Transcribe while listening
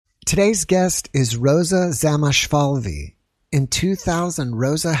Today's guest is Rosa Zamashvalvi. In 2000,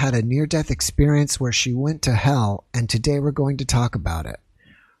 Rosa had a near-death experience where she went to hell, and today we're going to talk about it.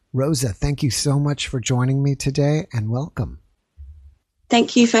 Rosa, thank you so much for joining me today, and welcome.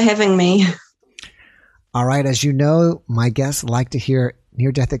 Thank you for having me. All right, as you know, my guests like to hear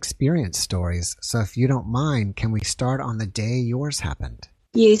near-death experience stories. So if you don't mind, can we start on the day yours happened?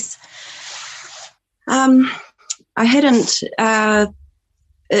 Yes. I hadn't...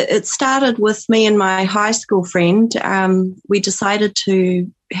 It started with me and my high school friend. We decided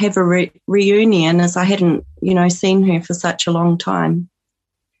to have a reunion as I hadn't, seen her for such a long time.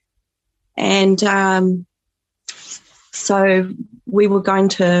 And so we were going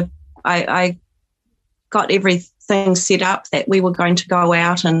to, I got everything set up that we were going to go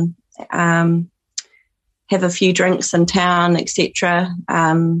out and have a few drinks in town, etc.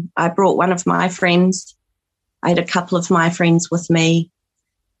 I brought one of my friends. I had a couple of my friends with me.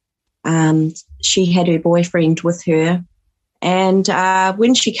 She had her boyfriend with her, and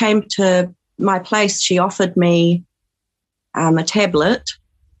when she came to my place, she offered me a tablet,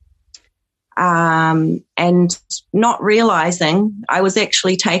 and not realizing I was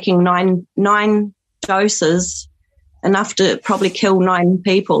actually taking nine doses, enough to probably kill 9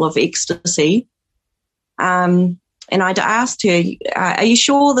 people of ecstasy. And I'd asked her, "Are you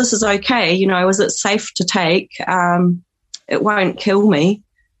sure this is okay? Is it safe to take? It won't kill me."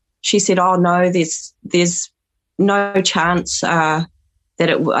 She said, "Oh no, there's no chance that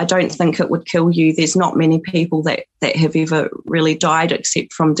I don't think it would kill you. There's not many people that have ever really died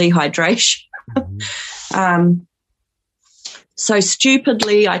except from dehydration." Mm-hmm. So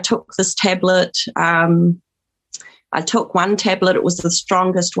stupidly, I took this tablet. I took one tablet. It was the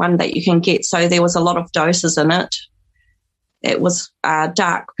strongest one that you can get, so there was a lot of doses in it. It was a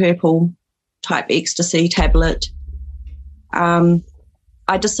dark purple type ecstasy tablet.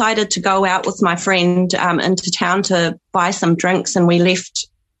 I decided to go out with my friend into town to buy some drinks, and we left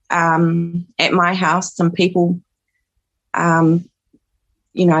at my house some people,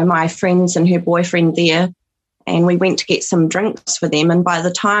 my friends and her boyfriend there, and we went to get some drinks for them. And by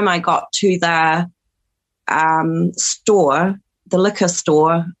the time I got to the store, the liquor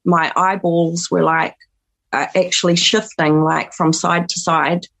store, my eyeballs were actually shifting from side to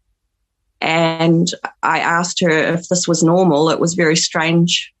side. And I asked her if this was normal. It was a very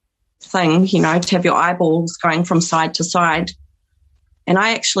strange thing, to have your eyeballs going from side to side. And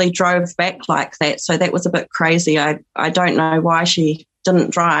I actually drove back like that, so that was a bit crazy. I don't know why she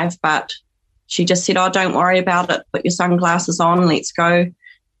didn't drive, but she just said, "Oh, don't worry about it. Put your sunglasses on. Let's go."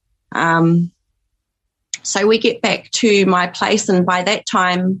 So we get back to my place, and by that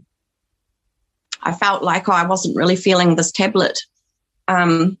time, I felt like I wasn't really feeling this tablet.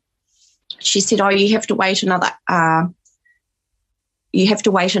 She said, "Oh, you have to wait an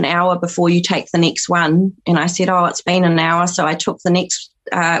hour before you take the next one." And I said, "Oh, it's been an hour." So I took the next,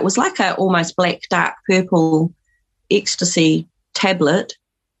 it was like a almost black, dark purple ecstasy tablet.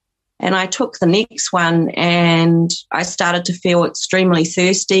 And I took the next one, and I started to feel extremely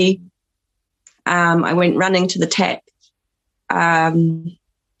thirsty. I went running to the tap, and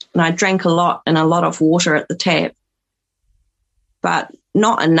I drank a lot of water at the tap. But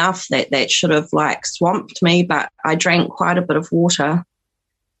not enough that should have swamped me, but I drank quite a bit of water.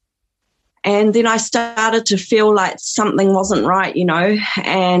 And then I started to feel like something wasn't right,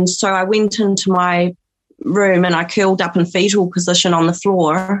 and so I went into my room and I curled up in fetal position on the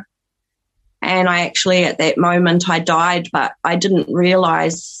floor. And I actually, at that moment, I died, but I didn't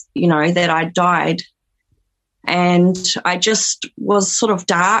realize, that I died. And I just was sort of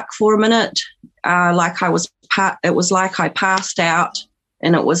dark for a minute, it was like I passed out.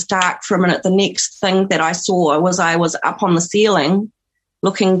 And it was dark for a minute. The next thing that I saw was I was up on the ceiling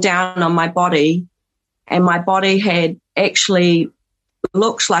looking down on my body, and my body had actually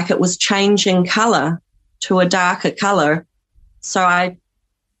looked like it was changing colour to a darker colour. So I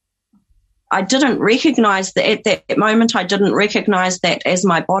didn't recognise that at that moment. I didn't recognise that as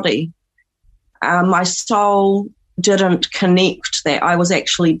my body. My soul didn't connect that I was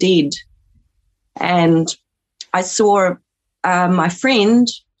actually dead. And I saw my friend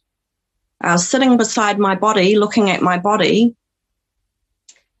sitting beside my body, looking at my body,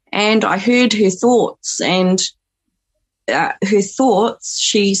 and I heard her thoughts. And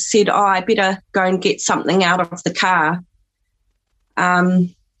she said, "Oh, I better go and get something out of the car."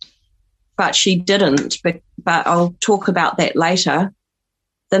 But she didn't, but I'll talk about that later.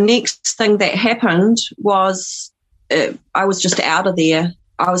 The next thing that happened was I was just out of there.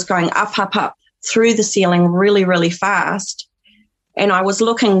 I was going up through the ceiling really, really fast. And I was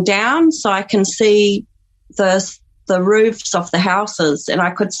looking down so I can see the the roofs of the houses, and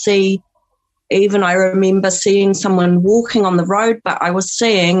I could see, even I remember seeing someone walking on the road, but I was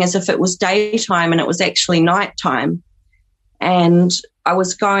seeing as if it was daytime and it was actually nighttime. And I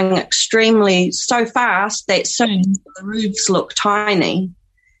was going extremely so fast that soon the roofs looked tiny.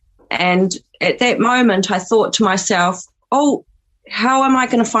 And at that moment, I thought to myself, oh, how am I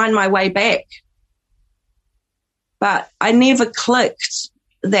going to find my way back? But I never clicked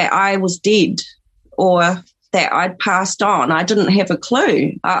that I was dead or that I'd passed on. I didn't have a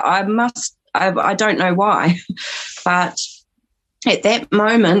clue. I don't know why. But at that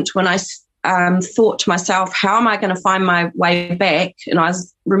moment, when I thought to myself, how am I going to find my way back? And I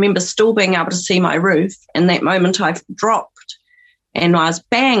remember still being able to see my roof. In that moment, I dropped and I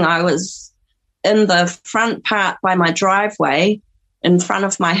was in the front part by my driveway in front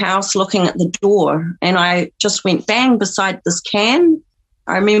of my house looking at the door, and I just went bang beside this can.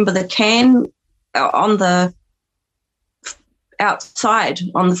 I remember the can on the outside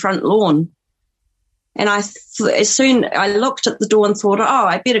on the front lawn. And as soon I looked at the door and thought, oh,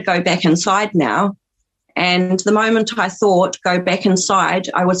 I better go back inside now. And the moment I thought, go back inside,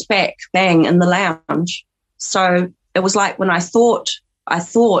 I was back, bang, in the lounge. So it was like when I thought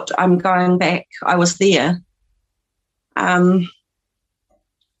I'm going back, I was there. The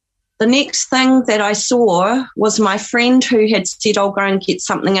next thing that I saw was my friend who had said, I'll go and get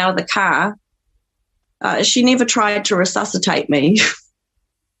something out of the car. She never tried to resuscitate me,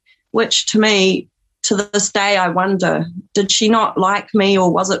 which to me, to this day, I wonder, did she not like me,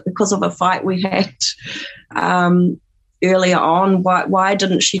 or was it because of a fight we had earlier on? Why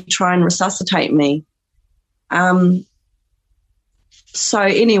didn't she try and resuscitate me? So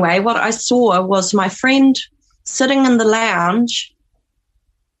anyway, what I saw was my friend sitting in the lounge,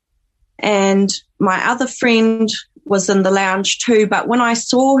 and my other friend was in the lounge too. But when I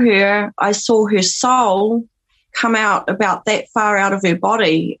saw her soul come out about that far out of her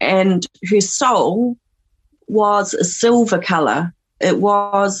body, and her soul was a silver color. It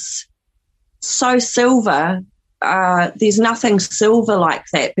was so silver. There's nothing silver like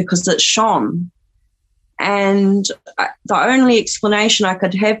that because it shone. And the only explanation I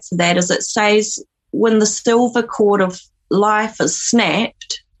could have for that is it says when the silver cord of life is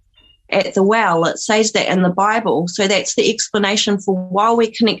snapped at the well, it says that in the Bible. So that's the explanation for why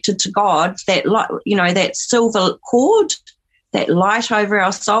we're connected to God, that, that silver cord, that light over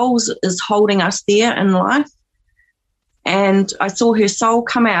our souls is holding us there in life. And I saw her soul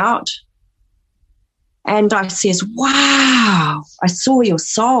come out, and I says, wow, I saw your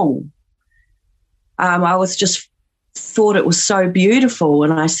soul. I was just thought it was so beautiful.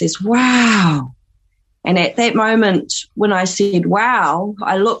 And I says, wow. And at that moment, when I said, wow,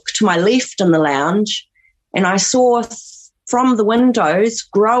 I looked to my left in the lounge, and I saw from the windows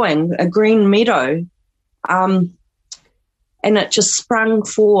growing a green meadow. And it just sprung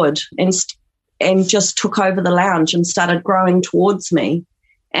forward and just took over the lounge and started growing towards me.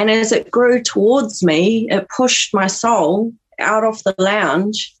 And as it grew towards me, it pushed my soul out of the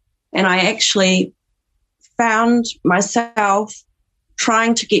lounge, and I actually found myself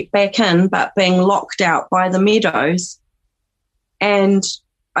trying to get back in, but being locked out by the meadows. And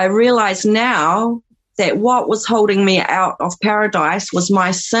I realize now that what was holding me out of paradise was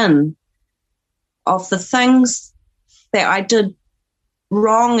my sin of the things that I did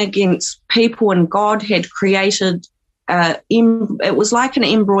wrong against people, and God had created. It was like an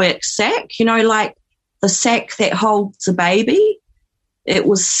embryonic sac, like the sac that holds a baby. It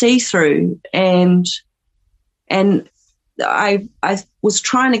was see-through, and I was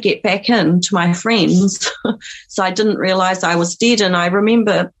trying to get back in to my friends, so I didn't realize I was dead. And I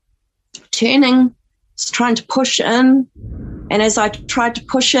remember trying to push in, and as I tried to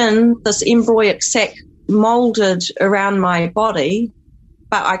push in, this embryonic sac molded around my body,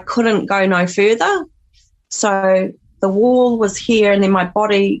 but I couldn't go no further. So the wall was here, and then my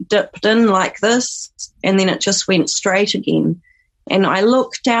body dipped in like this, and then it just went straight again. And I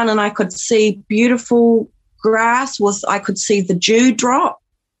looked down, and I could see beautiful grass. I could see the dewdrop,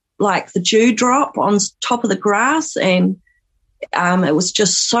 like the dewdrop on top of the grass, and it was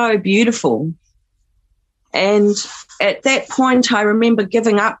just so beautiful. And at that point, I remember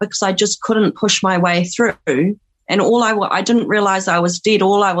giving up because I just couldn't push my way through. And I didn't realize I was dead.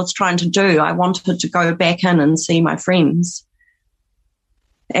 All I was trying to do, I wanted to go back in and see my friends.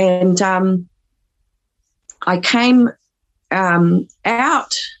 And I came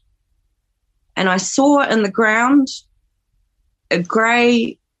out, and I saw in the ground a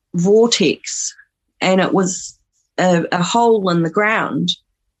grey vortex, and it was a hole in the ground.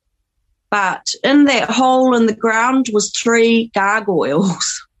 But in that hole in the ground was 3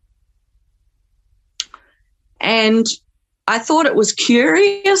 gargoyles. And I thought it was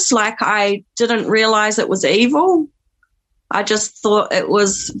curious, like I didn't realize it was evil. I just thought it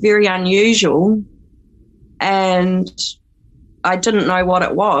was very unusual, and I didn't know what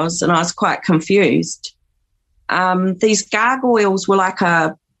it was, and I was quite confused. These gargoyles were like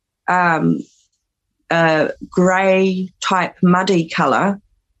a grey type muddy colour,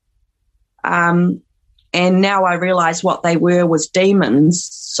 and now I realise what they were was demons.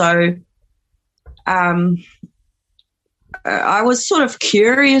 So I was sort of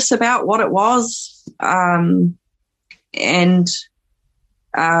curious about what it was, and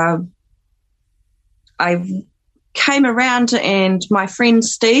I came around, and my friend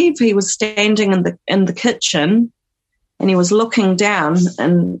Steve, he was standing in the kitchen, and he was looking down,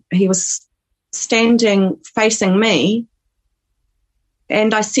 and he was standing facing me,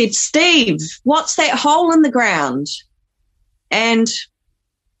 and I said, "Steve, what's that hole in the ground?" And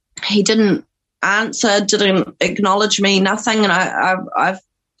he didn't answer, didn't acknowledge me, nothing. And I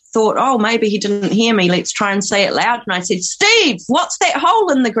thought, oh, maybe he didn't hear me. Let's try and say it loud. And I said, "Steve, what's that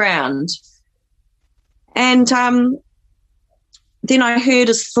hole in the ground?" And then I heard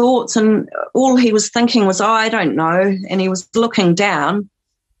his thoughts, and all he was thinking was, "Oh, I don't know." And he was looking down.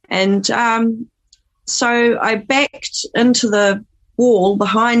 And so I backed into the wall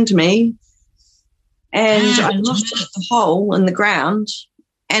behind me, and I looked at the hole in the ground,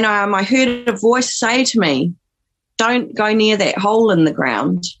 and I heard a voice say to me, "Don't go near that hole in the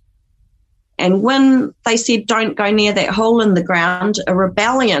ground." And when they said, "Don't go near that hole in the ground," a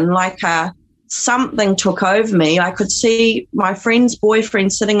rebellion, like something took over me. I could see my friend's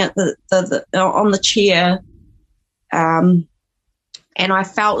boyfriend sitting at on the chair, and I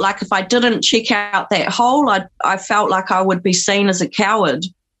felt like if I didn't check out that hole, I felt like I would be seen as a coward.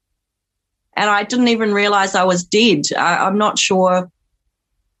 And I didn't even realize I was dead. I'm not sure.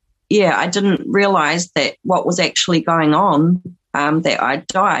 Yeah, I didn't realize that what was actually going on, that I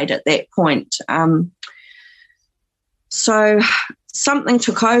died at that point. So something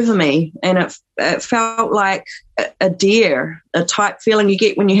took over me, and it felt like a dare, a type feeling you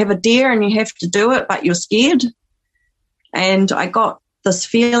get when you have a dare and you have to do it, but you're scared. And I got this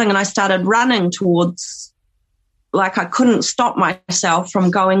feeling, and I started running towards, like I couldn't stop myself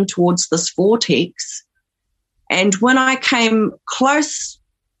from going towards this vortex. And when I came close,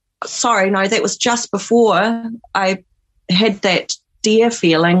 that was just before I had that dare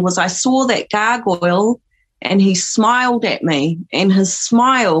feeling, was I saw that gargoyle, and he smiled at me, and his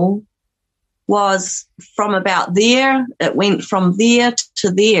smile was from about there. It went from there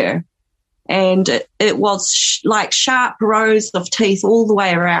to there. And it was like sharp rows of teeth all the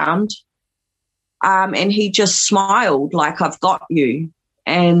way around. And he just smiled like, "I've got you."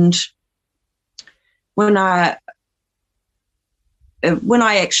 And when I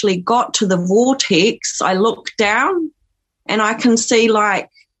actually got to the vortex, I looked down, and I can see, like,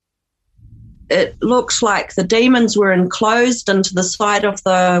 it looks like the demons were enclosed into the side of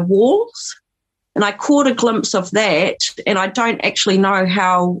the walls. And I caught a glimpse of that, and I don't actually know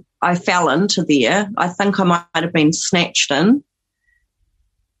how I fell into there. I think I might have been snatched in.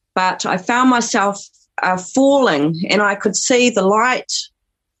 But I found myself falling, and I could see the light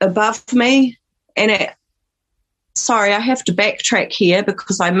above me. And sorry, I have to backtrack here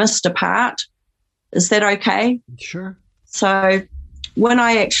because I missed a part. Is that okay? Sure. So when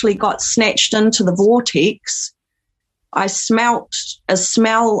I actually got snatched into the vortex, I smelt a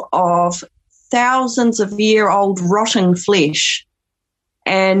smell of thousands of year-old rotting flesh.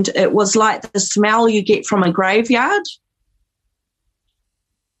 And it was like the smell you get from a graveyard.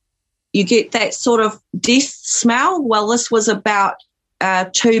 You get that sort of death smell. Well, this was about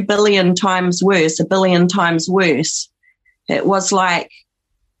 2 billion times worse, 1 billion times worse. It was like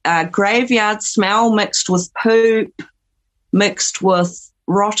a graveyard smell mixed with poop, mixed with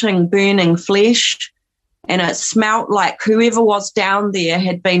rotting, burning flesh. And it smelt like whoever was down there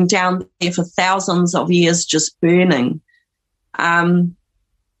had been down there for thousands of years just burning. I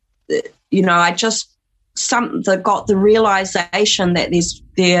just got the realization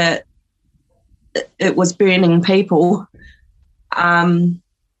that it was burning people. I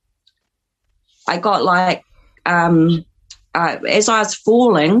got like, as I was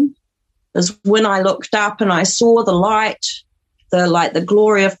falling, is when I looked up and I saw the light, the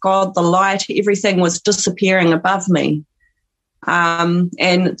glory of God, the light, everything was disappearing above me. And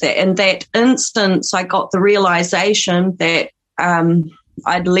in that instance, I got the realization that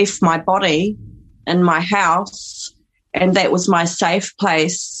I'd left my body in my house, and that was my safe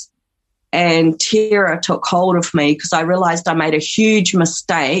place. And terror took hold of me because I realized I made a huge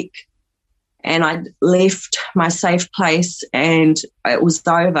mistake, and I'd left my safe place, and it was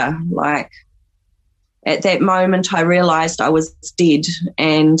over. Like, at that moment, I realised I was dead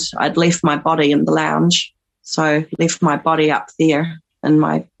and I'd left my body in the lounge. So left my body up there in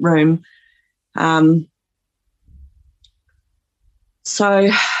my room. So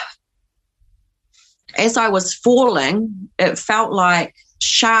as I was falling, it felt like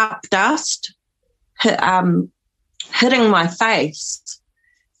sharp dust hitting my face.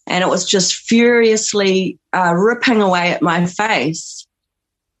 And it was just furiously ripping away at my face.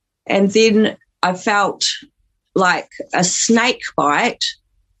 And then I felt like a snake bite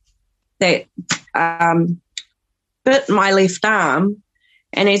that bit my left arm.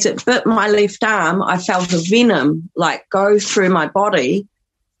 And as it bit my left arm, I felt a venom like go through my body.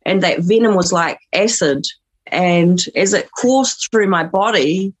 And that venom was like acid. And as it coursed through my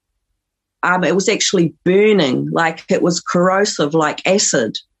body, it was actually burning, like it was corrosive, like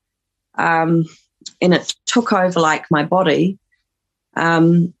acid. And it took over like my body.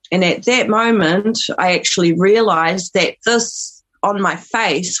 And at that moment, I actually realized that this on my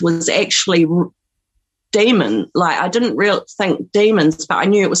face was actually demon. Like I didn't really think demons, but I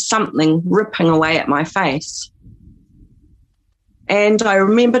knew it was something ripping away at my face. And I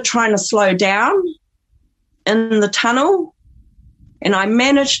remember trying to slow down in the tunnel, and I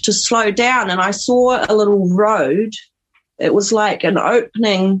managed to slow down, and I saw a little road. It was like an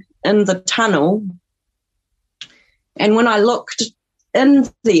opening in the tunnel. And when I looked in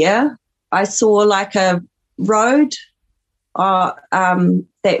there, I saw like a road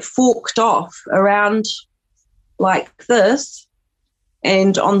that forked off around like this.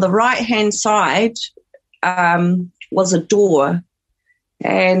 And on the right-hand side was a door.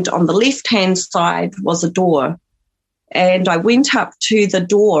 And on the left-hand side was a door. And I went up to the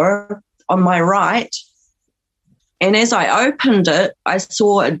door on my right. And as I opened it, I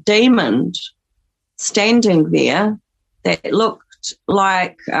saw a demon standing there that looked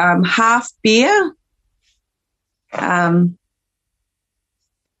like half bear.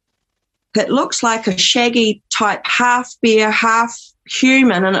 It looks like a shaggy type, half bear, half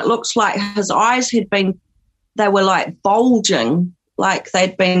human. And it looks like his eyes they were like bulging, like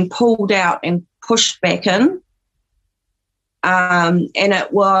they'd been pulled out and pushed back in. And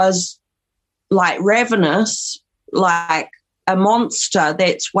it was like ravenous, like a monster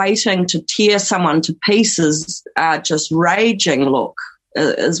that's waiting to tear someone to pieces, just raging look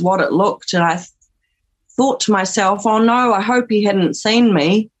is what it looked. And I thought to myself, oh no, I hope he hadn't seen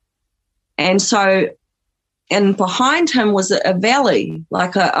me. And so, and behind him was a valley,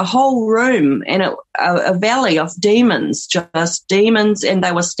 like a whole room, and a valley of demons, just demons, and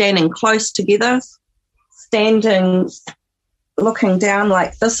they were standing close together, looking down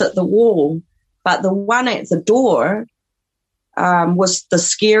like this at the wall. But the one at the door was the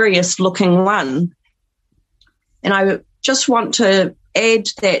scariest looking one. And I just want to add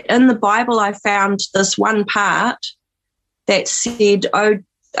that in the Bible I found this one part that said,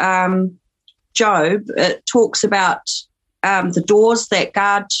 Job, it talks about the doors that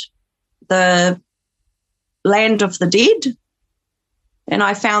guard the land of the dead. And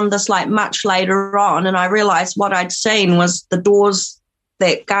I found this like much later on, and I realized what I'd seen was the doors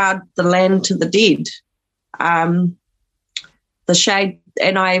that guard the land to the dead. The shade,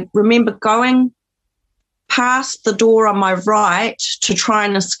 and I remember going past the door on my right to try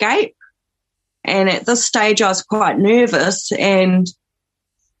and escape. And at this stage I was quite nervous, and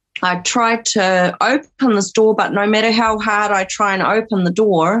I tried to open this door, but no matter how hard I try and open the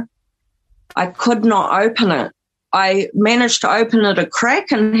door, I could not open it. I managed to open it a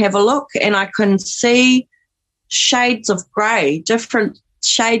crack and have a look, and I can see shades of grey, different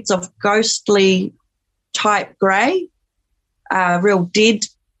shades of ghostly type grey, real dead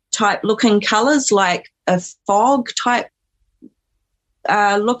type looking colours, like a fog type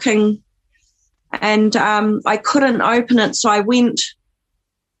looking. And I couldn't open it, so I went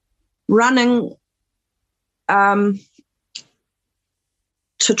running to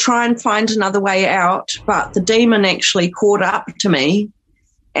try and find another way out, but the demon actually caught up to me,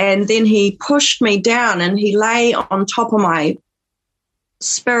 and then he pushed me down and he lay on top of my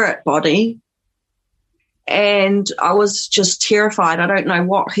spirit body, and I was just terrified. I don't know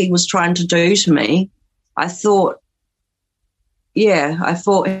what he was trying to do to me. I thought he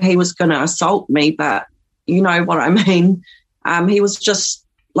was going to assault me, but you know what I mean. He was just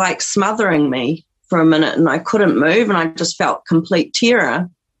like smothering me for a minute, and I couldn't move, and I just felt complete terror.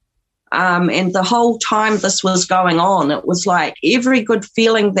 And the whole time this was going on, it was like every good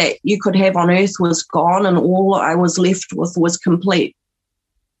feeling that you could have on earth was gone, and all I was left with was complete.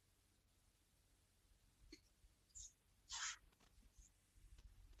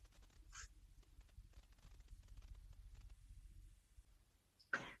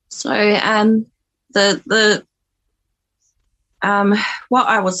 So the what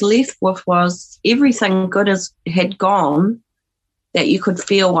I was left with was everything good had gone that you could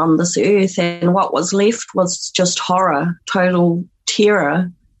feel on this earth, and what was left was just horror, total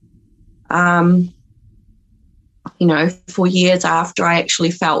terror. For years after, I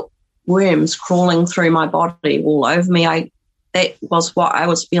actually felt worms crawling through my body all over me. That was what I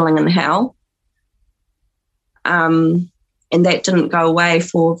was feeling in hell. And that didn't go away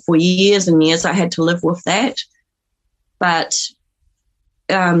for years and years. I had to live with that. But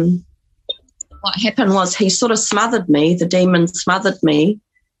what happened was he sort of smothered me. The demon smothered me,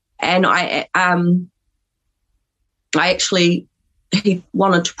 and he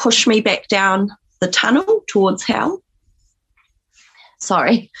wanted to push me back down the tunnel towards hell.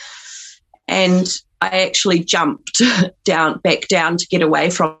 Sorry. And I actually jumped back down to get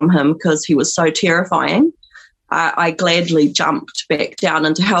away from him because he was so terrifying. I gladly jumped back down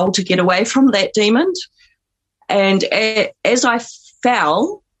into hell to get away from that demon. And as I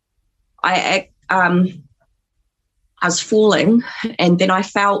fell, I was falling, and then I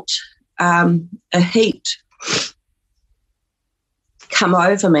felt a heat come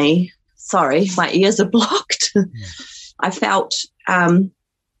over me. Sorry, my ears are blocked. I felt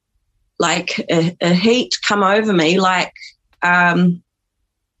like a heat come over me, like a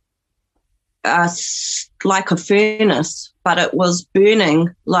furnace, but it was burning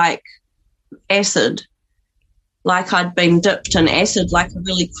like acid, like I'd been dipped in acid, like a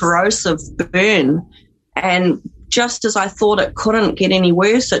really corrosive burn. And just as I thought it couldn't get any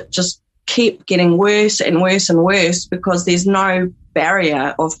worse, it just kept getting worse and worse and worse, because there's no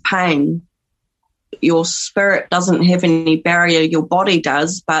barrier of pain. Your spirit doesn't have any barrier, your body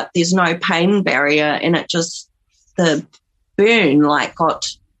does, but there's no pain barrier, and the burn got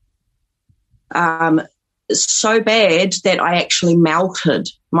so bad that I actually melted.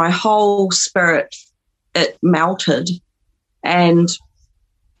 My whole spirit, it melted, and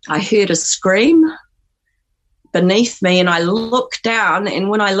I heard a scream beneath me, and I looked down, and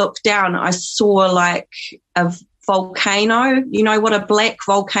when I looked down, I saw like a volcano. You know what a black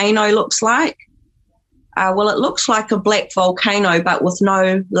volcano looks like? Well, it looks like a black volcano, but with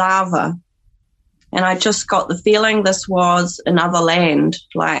no lava. And I just got the feeling this was another land,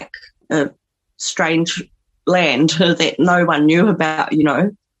 like a strange land that no one knew about,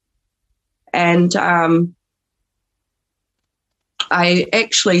 And I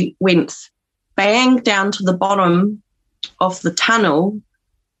actually went bang down to the bottom of the tunnel,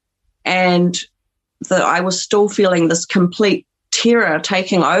 and I was still feeling this complete terror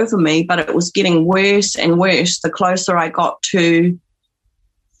taking over me, but it was getting worse and worse the closer I got to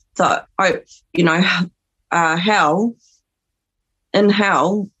hell. In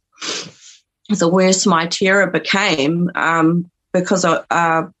hell, the worse my terror became, because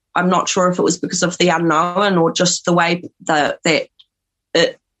I'm not sure if it was because of the unknown or just the way that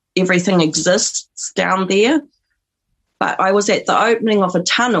everything exists down there. But I was at the opening of a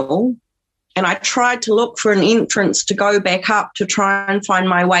tunnel, and I tried to look for an entrance to go back up to try and find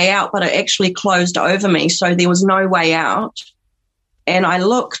my way out, but it actually closed over me, so there was no way out. And I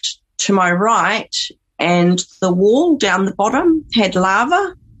looked to my right, and the wall down the bottom had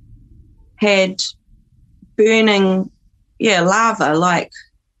lava, had burning, lava, like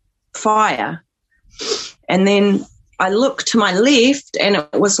fire. And then I looked to my left, and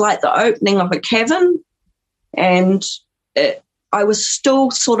it was like the opening of a cavern, and I was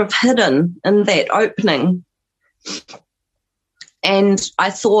still sort of hidden in that opening. And I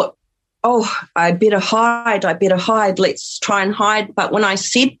thought, I better hide, let's try and hide. But when I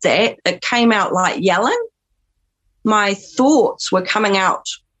said that, it came out like yelling. My thoughts were coming out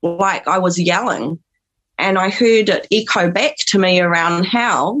like I was yelling, and I heard it echo back to me around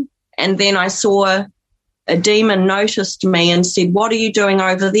hell. And then I saw a demon noticed me and said, "What are you doing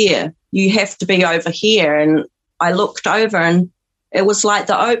over there? You have to be over here." And I looked over, and it was like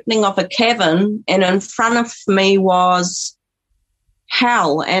the opening of a cavern, and in front of me was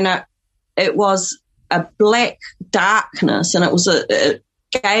hell, and it was a black darkness, and it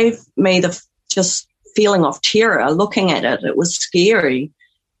gave me the just feeling of terror looking at it. It was scary.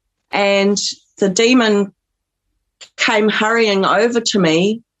 And the demon came hurrying over to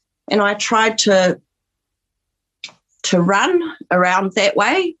me, and I tried to run around that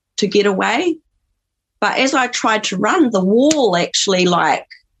way to get away. But as I tried to run, the wall actually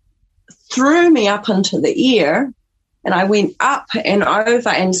threw me up into the air, and I went up and over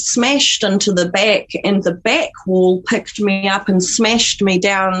and smashed into the back, and the back wall picked me up and smashed me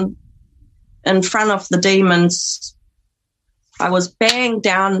down in front of the demons. I was banged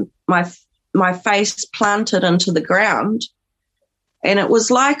down, my face planted into the ground, And it was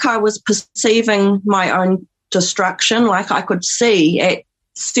like I was perceiving my own destruction, like I could see at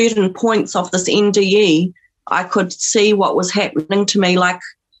certain points of this NDE, I could see what was happening to me, like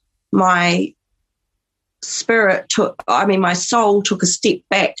my my soul took a step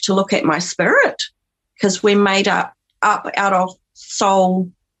back to look at my spirit, because we're made up out of soul,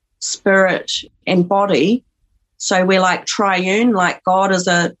 spirit, and body. So we're like triune, like God is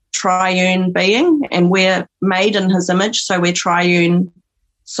a triune being, and we're made in his image, so we're triune,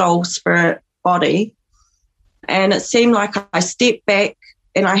 soul, spirit, body. And it seemed like I stepped back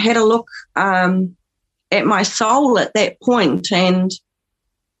and I had a look at my soul at that point, and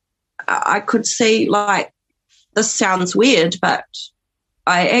I could see, like, this sounds weird, but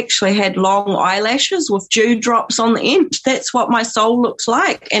I actually had long eyelashes with dewdrops on the end. That's what my soul looks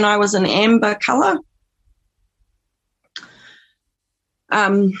like, and I was an amber colour.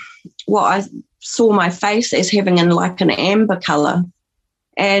 I saw my face as having an amber colour,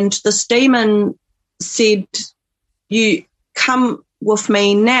 and this demon said, "You come with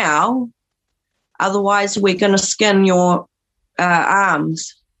me now, otherwise we're going to skin your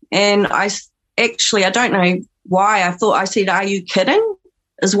arms." And I don't know why I said, "Are you kidding?"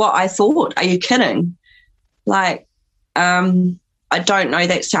 is what I thought. Are you kidding? I don't know,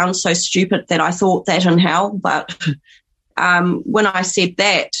 that sounds so stupid that I thought that in hell, but when I said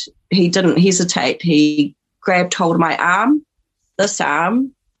that, he didn't hesitate. He grabbed hold of my arm, this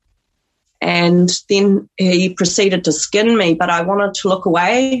arm, and then he proceeded to skin me, but I wanted to look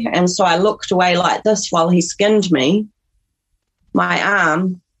away, and so I looked away like this while he skinned me, my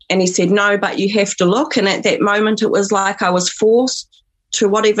arm, and he said, "No, but you have to look." And at that moment, it was like I was forced to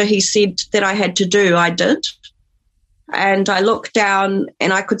whatever he said that I had to do, I did. And I looked down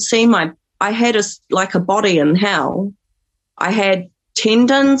and I could see I had a body in hell. I had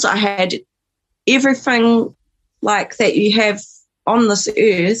tendons, I had everything like that you have on this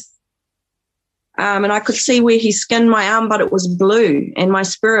earth. And I could see where he skinned my arm, but it was blue, and my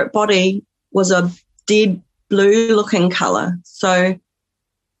spirit body was a dead blue looking colour. So,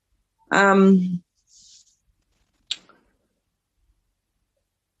 and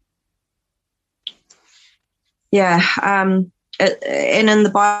in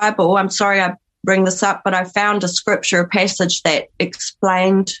the Bible, I'm sorry I bring this up, but I found a scripture, a passage that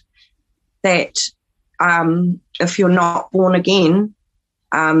explained that if you're not born again,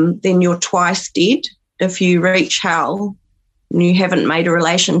 then you're twice dead. If you reach hell and you haven't made a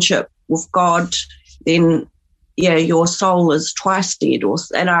relationship with God, then your soul is twice dead.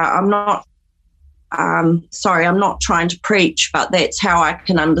 I'm not I'm not trying to preach, but that's how I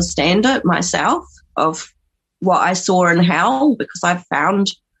can understand it myself, of what I saw in hell, because I've found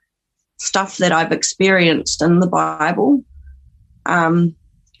stuff that I've experienced in the Bible,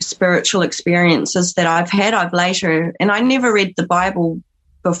 spiritual experiences that I've had. And I never read the Bible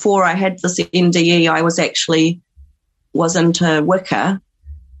before I had this NDE. I was into Wicca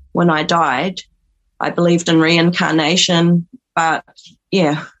when I died. I believed in reincarnation, but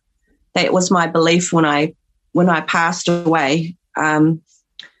that was my belief when I passed away.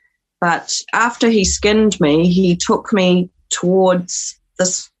 But after he skinned me, he took me towards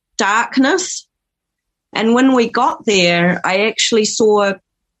this darkness. And when we got there, I actually saw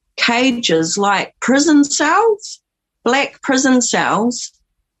cages like prison cells, black prison cells.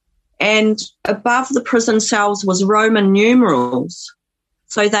 And above the prison cells was Roman numerals.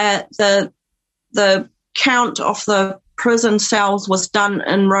 So that the count of the prison cells was done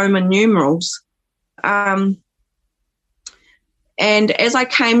in Roman numerals. And as I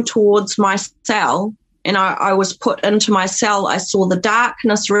came towards my cell and I was put into my cell, I saw the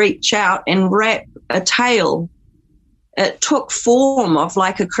darkness reach out and wrap a tail. It took form of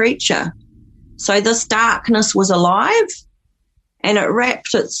like a creature. So this darkness was alive, and it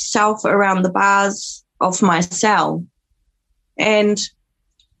wrapped itself around the bars of my cell. And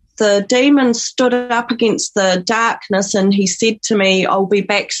the demon stood up against the darkness, and he said to me, "I'll be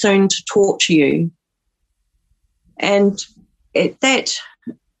back soon to torture you." And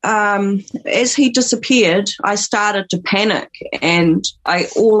as he disappeared, I started to panic, and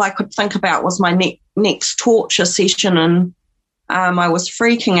all I could think about was my next torture session, and I was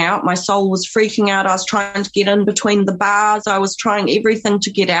freaking out. My soul was freaking out. I was trying to get in between the bars. I was trying everything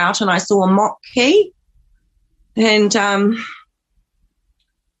to get out, and I saw a mock key, and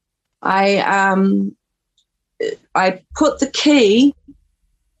I put the key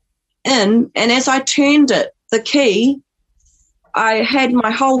in, and as I turned it, the key, I had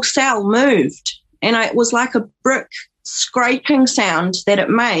my whole cell moved, and it was like a brick scraping sound that it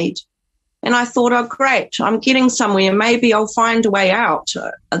made. And I thought, oh, great, I'm getting somewhere. Maybe I'll find a way out.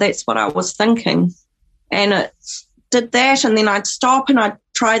 That's what I was thinking. And did that, and then I'd stop and I'd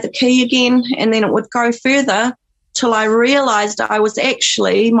try the key again, and then it would go further till I realised I was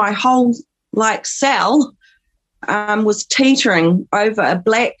actually, my whole cell was teetering over a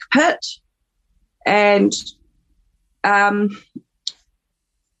black pit. And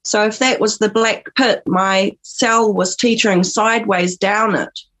so if that was the black pit, my cell was teetering sideways down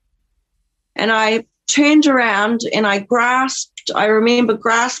it. And I turned around and I remember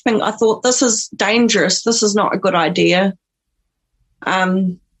grasping, I thought, this is dangerous. This is not a good idea.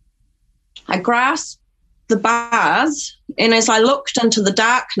 I grasped the bars, and as I looked into the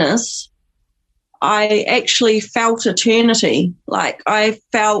darkness, I actually felt eternity. Like, I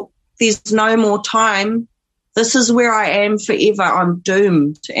felt there's no more time. This is where I am forever. I'm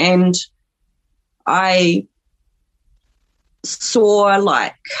doomed. And I saw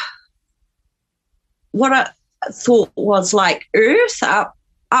what I thought was earth up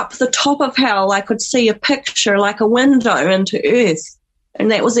the top of hell. I could see a picture, like a window into earth.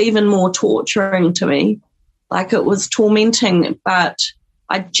 And that was even more torturing to me. It was tormenting, but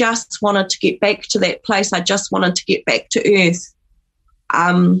I just wanted to get back to that place. I just wanted to get back to earth.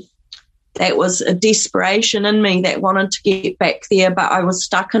 That was a desperation in me that wanted to get back there, but I was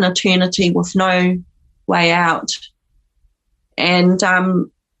stuck in eternity with no way out. And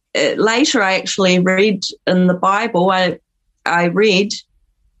later I actually read in the Bible, I read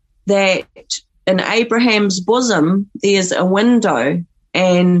that in Abraham's bosom there's a window,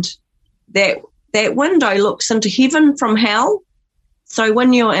 and that window looks into heaven from hell. So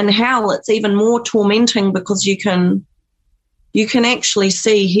when you're in hell, it's even more tormenting because you can actually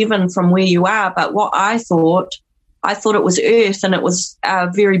see heaven from where you are. But what I thought it was earth, and it was a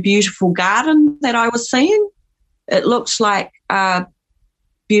very beautiful garden that I was seeing. It looks like a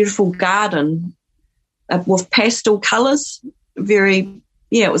beautiful garden with pastel colours.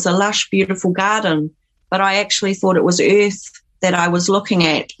 It was a lush, beautiful garden. But I actually thought it was earth that I was looking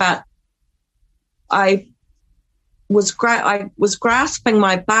at. But I was grasping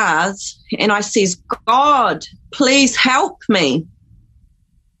my bars, and I says, God, please help me.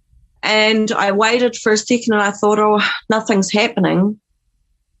 And I waited for a second, and I thought, oh, nothing's happening.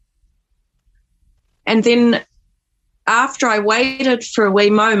 And then after I waited for a wee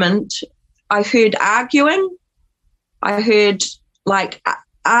moment, I heard arguing. I heard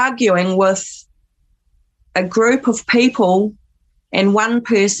arguing with a group of people, and one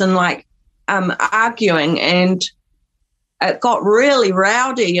person arguing, and it got really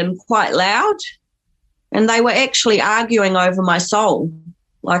rowdy and quite loud. And they were actually arguing over my soul,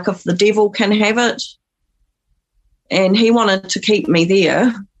 like if the devil can have it. And he wanted to keep me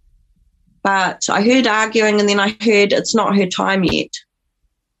there. But I heard arguing, and then I heard it's not her time yet.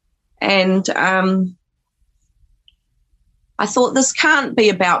 And I thought, this can't be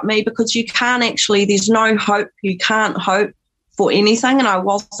about me, because you can't actually, there's no hope. You can't hope for anything. And I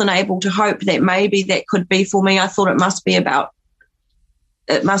wasn't able to hope that maybe that could be for me. I thought it must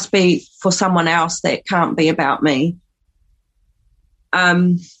be for someone else. That can't be about me. At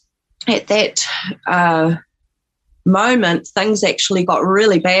that moment, things actually got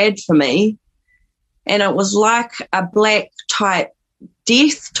really bad for me. And it was like a black type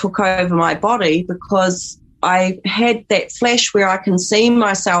death took over my body, because I had that flash where I can see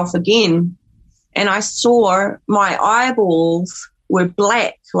myself again, and I saw my eyeballs were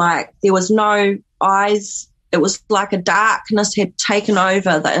black, like there was no eyes. It was like a darkness had taken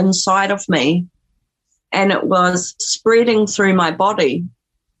over the inside of me, and it was spreading through my body.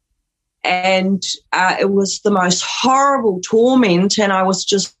 And it was the most horrible torment, and I was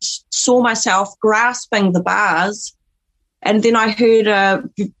just saw myself grasping the bars. And then I heard a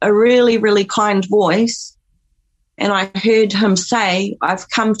really, really kind voice, and I heard him say, I've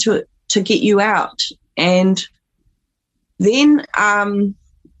come to get you out. And then I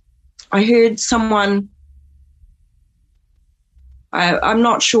heard someone, I'm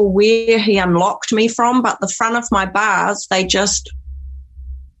not sure where he unlocked me from, but the front of my bars, they just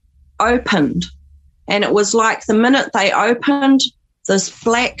opened. And it was like the minute they opened, this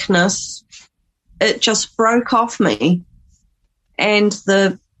blackness, it just broke off me. And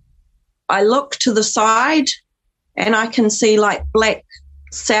I look to the side, and I can see like black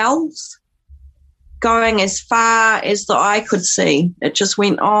cells going as far as the eye could see. It just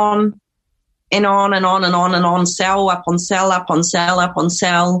went on and on and on and on and on, cell up on cell up on cell up on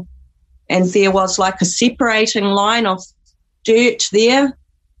cell. And there was like a separating line of dirt there,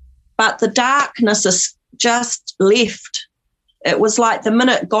 but the darkness is just left. It was like the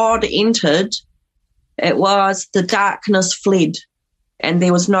minute God entered, it was the darkness fled, and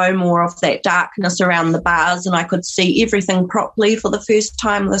there was no more of that darkness around the bars, and I could see everything properly for the first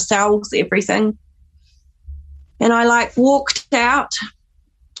time, the cells, everything. And I walked out.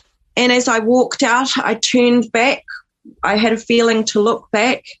 And as I walked out, I turned back. I had a feeling to look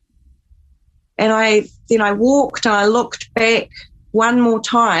back. And then I walked and I looked back one more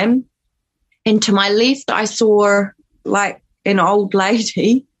time. And to my left, I saw an old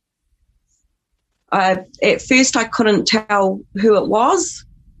lady. At first, I couldn't tell who it was,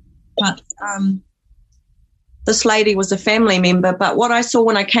 but this lady was a family member. But what I saw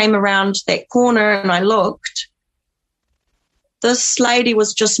when I came around that corner and I looked, this lady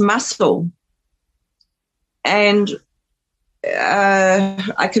was just muscle. And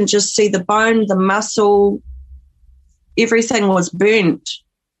I can just see the bone, the muscle, everything was burnt.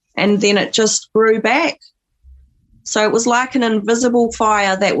 And then it just grew back. So it was like an invisible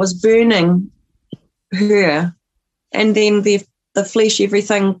fire that was burning her. And then the flesh,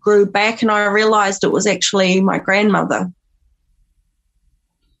 everything grew back, and I realised it was actually my grandmother.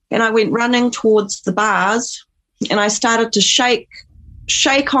 And I went running towards the bars, and I started to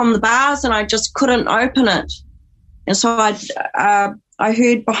shake on the bars, and I just couldn't open it. And so I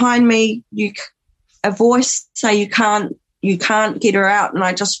heard behind me a voice say, "You can't get her out," and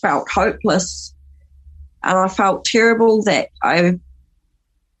I just felt hopeless, and I felt terrible that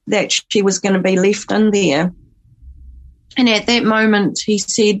she was going to be left in there. And at that moment, he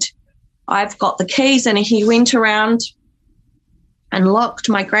said, "I've got the keys," and he went around and locked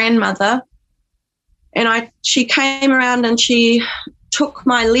my grandmother. And she came around and she took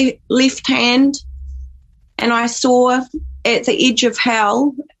my left hand, and I saw at the edge of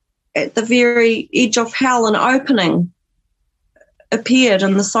hell, at the very edge of hell, an opening appeared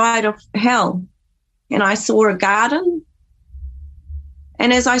in the side of hell. And I saw a garden.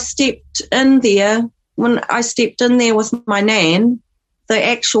 And as I stepped in there, when I stepped in there with my nan, the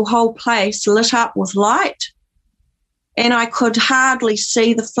actual whole place lit up with light. And I could hardly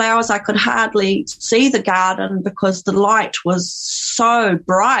see the flowers. I could hardly see the garden because the light was so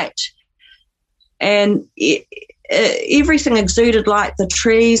bright. And everything exuded light, the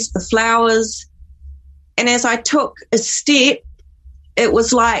trees, the flowers. And as I took a step, it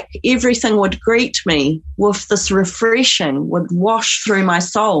was like everything would greet me with this refreshing, would wash through my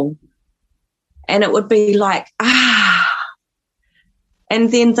soul. And it would be like, ah.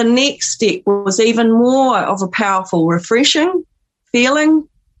 And then the next step was even more of a powerful, refreshing feeling.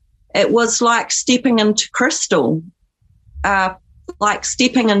 It was like stepping into crystal, like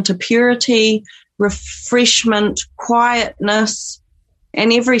stepping into purity, refreshment, quietness,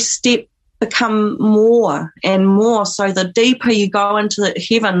 and every step become more and more. So the deeper you go into the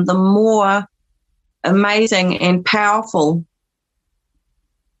heaven, the more amazing and powerful.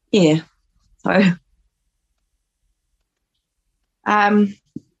 Yeah. So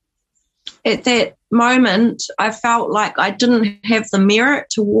at that moment, I felt like I didn't have the merit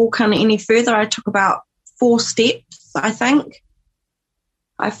to walk on any further. I took about 4 steps, I think.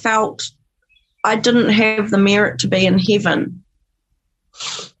 I felt I didn't have the merit to be in heaven.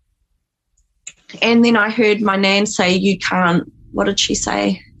 And then I heard my nan say, "You can't," what did she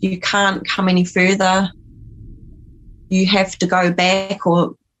say? "You can't come any further. You have to go back,"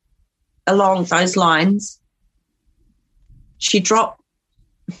 or along those lines. She dropped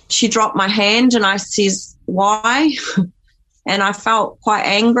my hand, and I says, "Why?" And I felt quite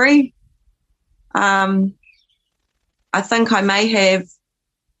angry. I think I may have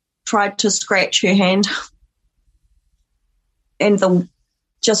tried to scratch her hand, and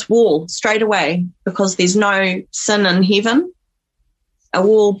just wall straight away, because there's no sin in heaven. A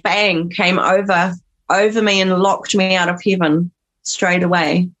wall, bang, came over me and locked me out of heaven straight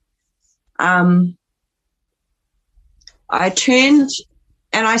away. I turned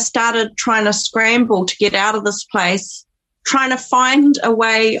and I started trying to scramble to get out of this place, trying to find a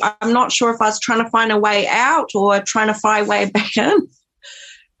way. I'm not sure if I was trying to find a way out or trying to find a way back in.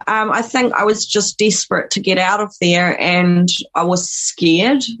 I think I was just desperate to get out of there, and I was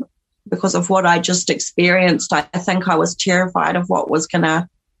scared because of what I just experienced. I think I was terrified of what was going to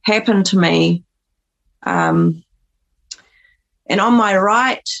happen to me. And on my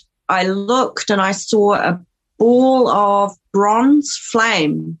right, I looked and I saw a ball of bronze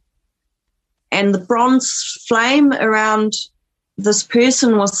flame. And the bronze flame around this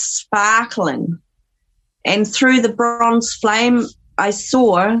person was sparkling. And through the bronze flame, I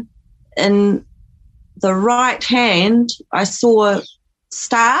saw in the right hand, I saw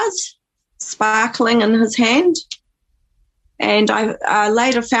stars sparkling in his hand. And I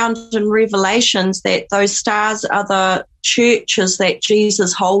later found in Revelations that those stars are the churches that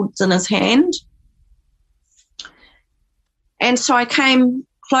Jesus holds in his hand. And so I came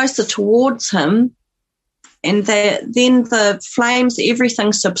closer towards him, And then the flames,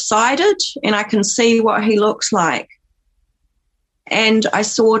 everything subsided, and I can see what he looks like. And I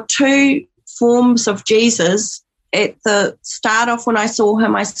saw two forms of Jesus. At the start off, when I saw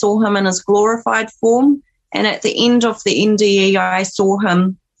him in his glorified form. And at the end of the NDE, I saw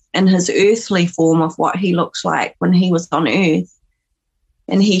him in his earthly form of what he looks like when he was on earth.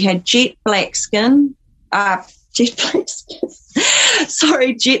 And he had jet black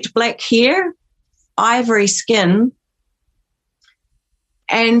hair, ivory skin.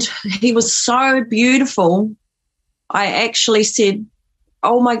 And he was so beautiful. I actually said,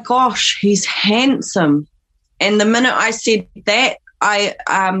 oh my gosh, he's handsome. And the minute I said that, I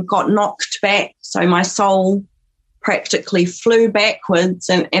got knocked back. So my soul practically flew backwards,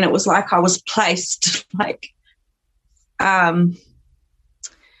 and it was like I was placed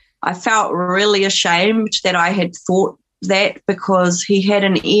I felt really ashamed that I had thought that, because he had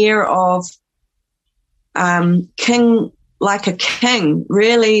an air of king, like a king,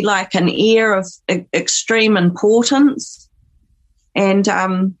 really like an air of extreme importance. And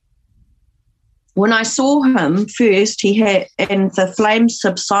when I saw him first, and the flames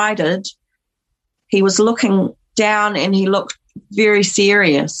subsided, he was looking down and he looked very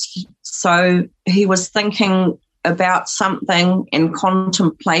serious. So he was thinking about something and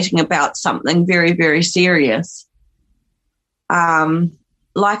contemplating about something very, very serious.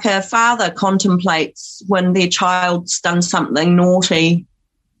 Like a father contemplates when their child's done something naughty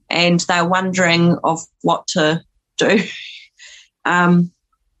and they're wondering of what to do.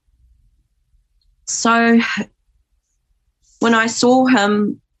 So when I saw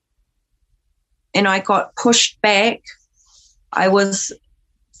him and I got pushed back, I was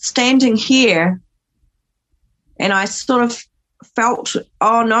standing here and I sort of felt,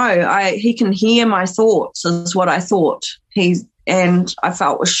 oh no, he can hear my thoughts, is what I thought. And I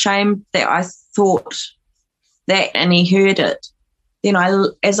felt ashamed that I thought that, and he heard it. Then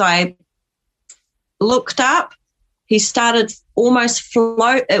as I looked up, he started almost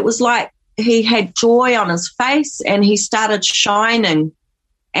float. It was like he had joy on his face and he started shining,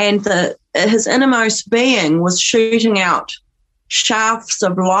 and his innermost being was shooting out shafts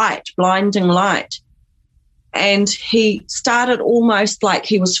of light, blinding light. And he started almost like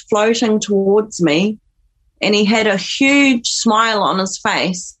he was floating towards me, and he had a huge smile on his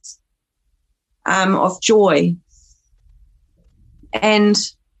face of joy. And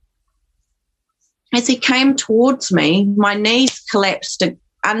as he came towards me, my knees collapsed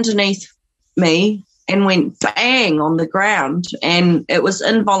underneath me and went bang on the ground, and it was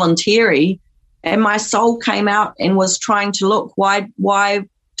involuntary. And my soul came out and was trying to look, why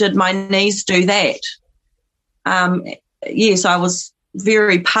did my knees do that? Yes, I was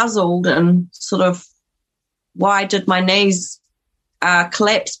very puzzled and sort of, why did my knees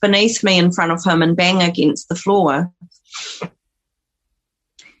collapse beneath me in front of him and bang against the floor?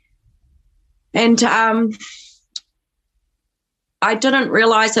 And I didn't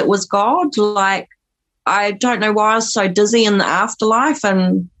realize it was God. Like, I don't know why I was so dizzy in the afterlife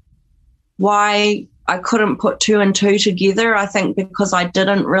and why I couldn't put two and two together. I think because I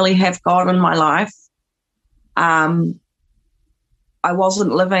didn't really have God in my life. I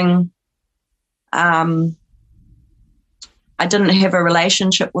wasn't living, I didn't have a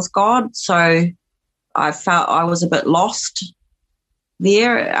relationship with God, so I felt I was a bit lost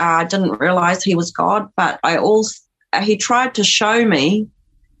there. I didn't realize he was God, but he tried to show me,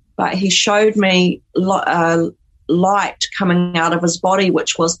 but he showed me light coming out of his body,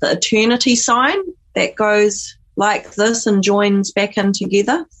 which was the eternity sign that goes like this and joins back in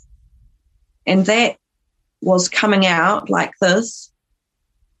together. And that was coming out like this.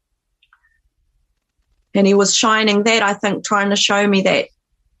 And he was shining that, I think, trying to show me that,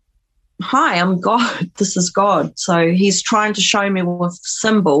 hi, I'm God. This is God. So he's trying to show me with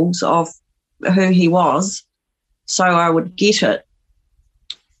symbols of who he was so I would get it.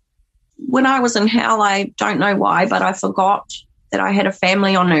 When I was in hell, I don't know why, but I forgot that I had a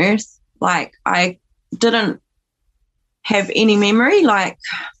family on earth. Like, I didn't have any memory. Like,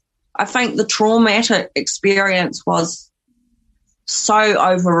 I think the traumatic experience was so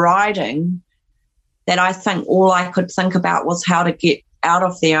overriding that I think all I could think about was how to get out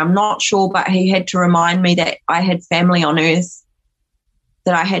of there. I'm not sure, but he had to remind me that I had family on earth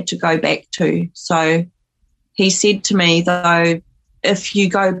that I had to go back to. So he said to me, though, if you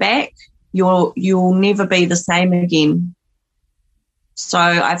go back, you'll never be the same again. So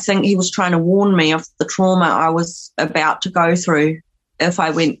I think he was trying to warn me of the trauma I was about to go through if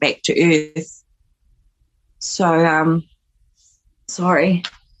I went back to earth. So, sorry.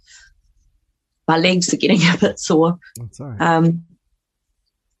 My legs are getting a bit sore. That's all right.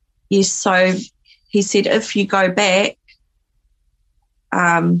 Yes, so he said, if you go back,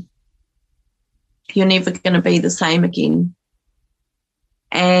 you're never going to be the same again.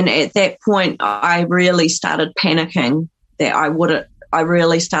 And at that point, I really started panicking I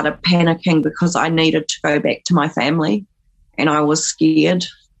really started panicking because I needed to go back to my family, and I was scared.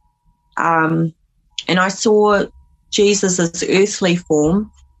 And I saw Jesus' earthly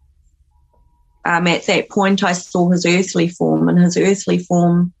form. At that point, I saw his earthly form, and his earthly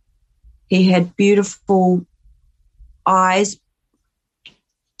form, he had beautiful eyes,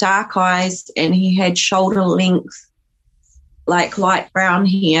 dark eyes, and he had shoulder length, like light brown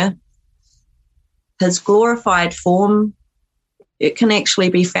hair. His glorified form, it can actually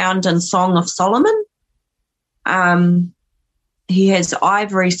be found in Song of Solomon. He has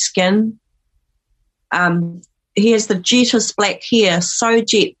ivory skin. He has the jettest black hair, so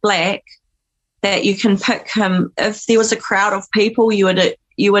jet black that you can pick him. If there was a crowd of people, you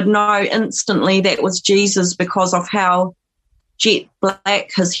would know instantly that was Jesus because of how jet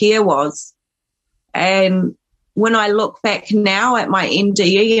black his hair was. And when I look back now at my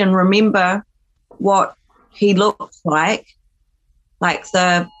NDE and remember what he looked like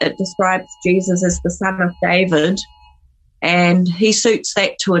it describes Jesus as the son of David, and he suits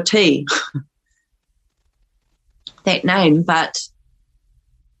that to a T, that name. But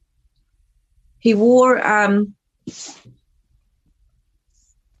he wore a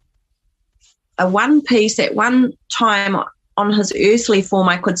one piece. At one time on his earthly form,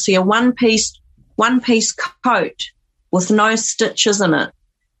 I could see a one piece coat with no stitches in it.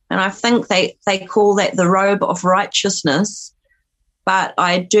 And I think they call that the robe of righteousness. But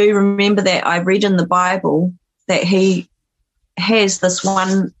I do remember that I read in the Bible that he has this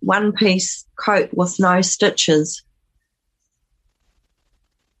one piece coat with no stitches.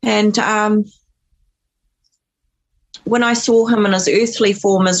 And when I saw him in his earthly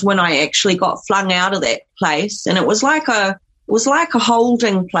form is when I actually got flung out of that place, and it was like a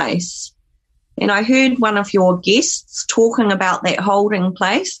holding place. And I heard one of your guests talking about that holding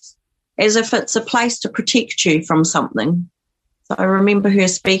place as if it's a place to protect you from something. So I remember her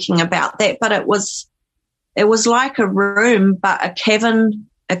speaking about that, but it was like a room, but a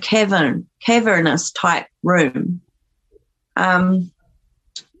cavernous type room. And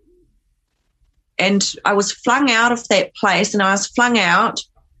I was flung out of that place, and I was flung out.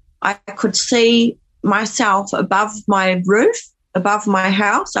 I could see myself above my roof, above my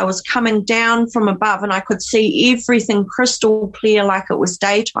house. I was coming down from above, and I could see everything crystal clear like it was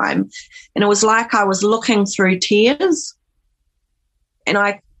daytime. And it was like I was looking through tears, and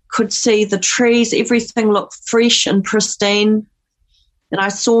I could see the trees, everything looked fresh and pristine. And I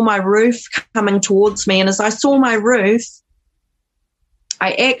saw my roof coming towards me. And as I saw my roof,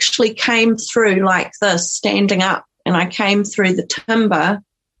 I actually came through like this, standing up, and I came through the timber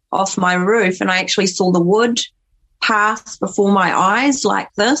off my roof, and I actually saw the wood pass before my eyes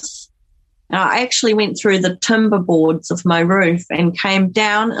like this. And I actually went through the timber boards of my roof and came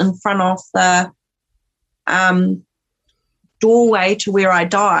down in front of the doorway to where I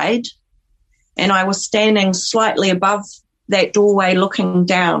died, and I was standing slightly above that doorway looking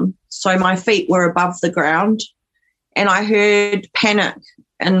down, so my feet were above the ground. And I heard panic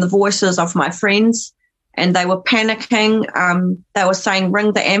in the voices of my friends, and they were panicking. They were saying,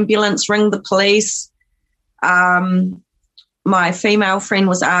 ring the ambulance, ring the police. My female friend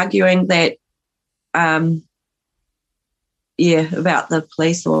was arguing that, about the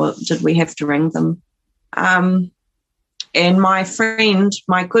police, or did we have to ring them? And my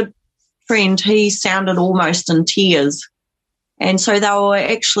good friend, he sounded almost in tears. And so they were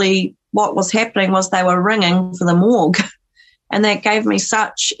actually, what was happening was they were ringing for the morgue. And that gave me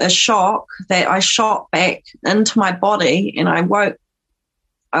such a shock that I shot back into my body, and I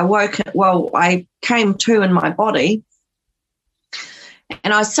came to in my body.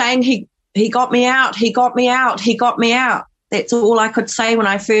 And I was saying, he got me out, he got me out, he got me out. That's all I could say when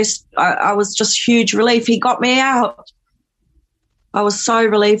I was just huge relief. He got me out. I was so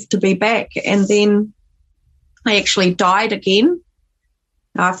relieved to be back. And then I actually died again.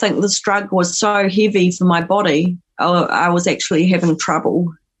 I think this drug was so heavy for my body, I was actually having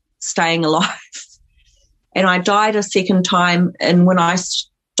trouble staying alive. And I died a second time. And when I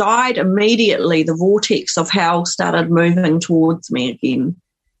died, immediately the vortex of hell started moving towards me again.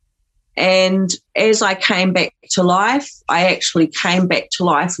 And as I came back to life, I actually came back to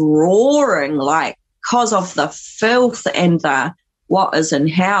life roaring, like, because of the filth and the what is in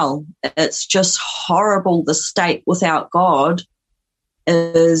hell. It's just horrible. The state without God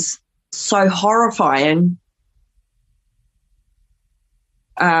is so horrifying.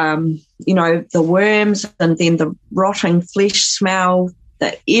 The worms, and then the rotting flesh smell,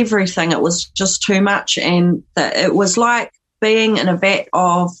 that everything, it was just too much. And that it was like being in a vat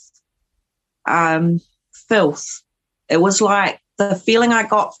of filth. It was like the feeling I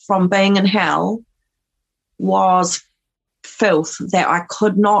got from being in hell was filth that I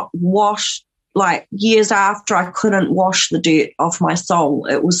could not wash. Like years after, I couldn't wash the dirt off my soul.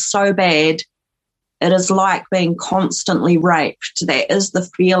 It was so bad. It is like being constantly raped. That is the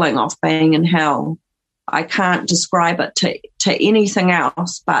feeling of being in hell. I can't describe it to anything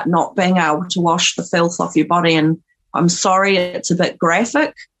else but not being able to wash the filth off your body. And I'm sorry it's a bit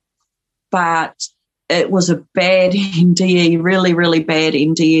graphic, but it was a bad NDE, really, really bad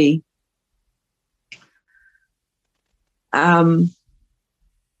NDE.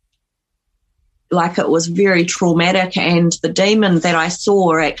 Like it was very traumatic, and the demon that I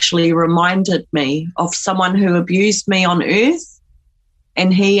saw actually reminded me of someone who abused me on earth,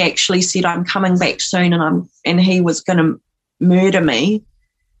 and he actually said, I'm coming back soon, and he was going to murder me.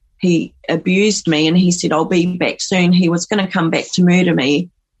 He abused me, and he said, I'll be back soon. He was going to come back to murder me.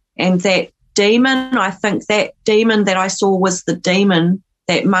 And that demon, I think that demon that I saw was the demon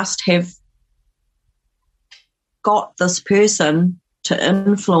that must have got this person to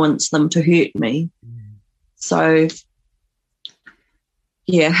influence them to hurt me. So,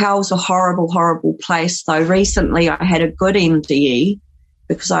 yeah, hell's a horrible, horrible place. Though recently I had a good NDE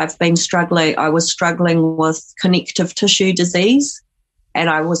because I was struggling with connective tissue disease, and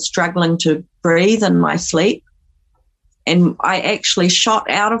I was struggling to breathe in my sleep. And I actually shot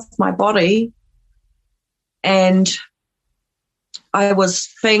out of my body, and I was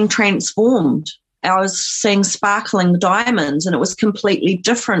being transformed. I was seeing sparkling diamonds, and it was completely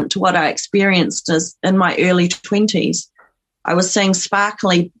different to what I experienced in my early 20s. I was seeing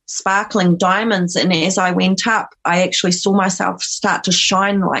sparkling diamonds, and as I went up, I actually saw myself start to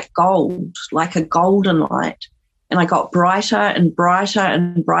shine like gold, like a golden light. And I got brighter and brighter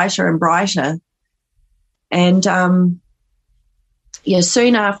and brighter and brighter. And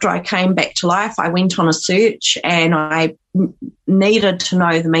soon after I came back to life, I went on a search, and I needed to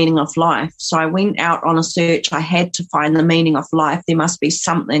know the meaning of life. So I went out on a search. I had to find the meaning of life. There must be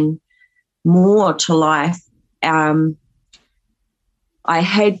something more to life. I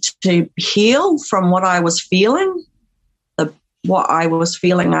had to heal from what I was feeling. What I was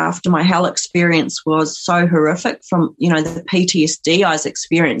feeling after my hell experience was so horrific from, the PTSD I was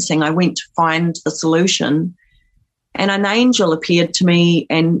experiencing. I went to find the solution, and an angel appeared to me,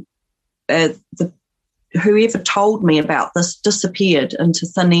 and whoever told me about this disappeared into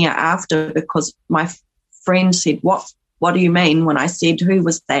thin air after, because my friend said, what do you mean? When I said, who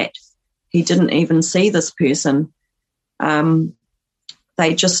was that? He didn't even see this person.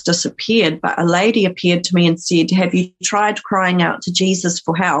 They just disappeared. But a lady appeared to me and said, have you tried crying out to Jesus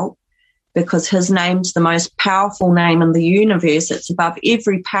for help? Because his name's the most powerful name in the universe. It's above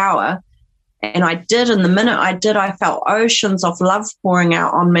every power. And I did. And the minute I did, I felt oceans of love pouring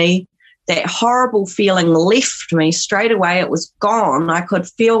out on me. That horrible feeling left me straight away. It was gone. I could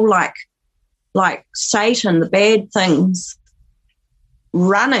feel like Satan, the bad things,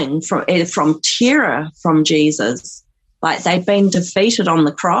 running from terror from Jesus, like they'd been defeated on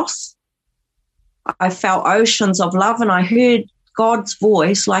the cross. I felt oceans of love, and I heard God's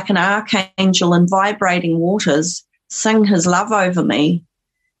voice like an archangel in vibrating waters sing his love over me.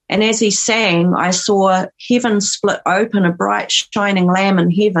 And as he sang, I saw heaven split open, a bright shining lamb in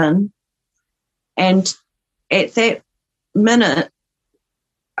heaven. And at that minute,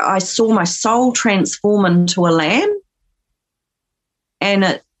 I saw my soul transform into a lamb.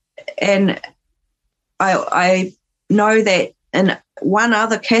 And I know that in one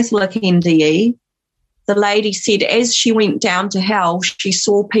other Catholic NDE, the lady said as she went down to hell, she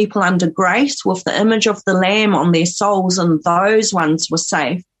saw people under grace with the image of the lamb on their souls, and those ones were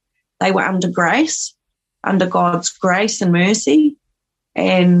safe. They were under grace, under God's grace and mercy.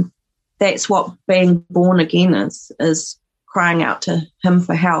 And that's what being born again is crying out to him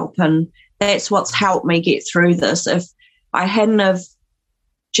for help. And that's what's helped me get through this. If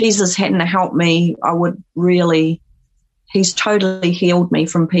Jesus hadn't helped me, he's totally healed me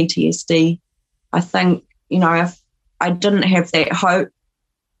from PTSD. I think, if I didn't have that hope,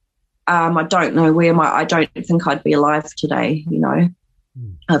 I don't know I don't think I'd be alive today,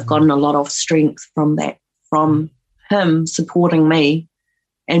 I've gotten a lot of strength from that, from him supporting me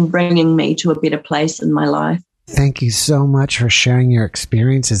and bringing me to a better place in my life. Thank you so much for sharing your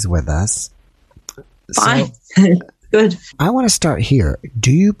experiences with us. Fine. Good. I want to start here.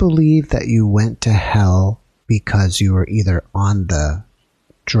 Do you believe that you went to hell because you were either on the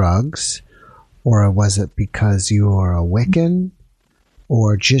drugs, or was it because you were a Wiccan,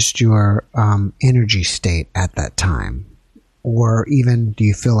 or just your energy state at that time? Or even do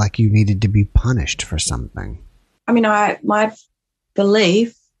you feel like you needed to be punished for something? I mean, my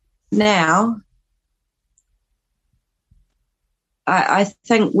belief now, I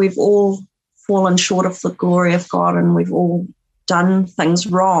think we've all fallen short of the glory of God and we've all done things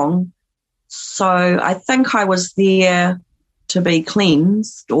wrong. So I think I was there to be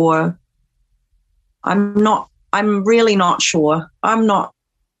cleansed, or I'm really not sure.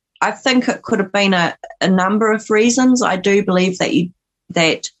 I think it could have been a number of reasons. I do believe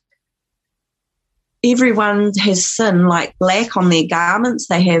that everyone has sin like black on their garments.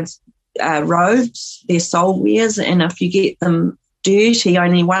 They have robes, their soul wears, and if you get them dirty,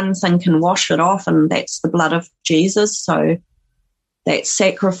 only one thing can wash it off, and that's the blood of Jesus. So that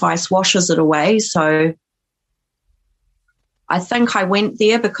sacrifice washes it away. So I think I went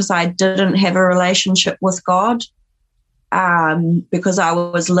there because I didn't have a relationship with God, because I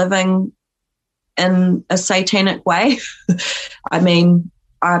was living in a satanic way. I mean,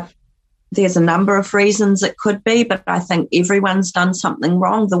 there's a number of reasons it could be, but I think everyone's done something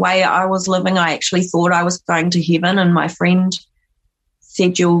wrong. The way I was living, I actually thought I was going to heaven, and my friend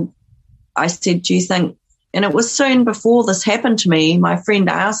said, I said, do you think, and it was soon before this happened to me, my friend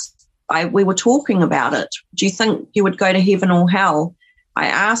asked, we were talking about it, do you think you would go to heaven or hell? I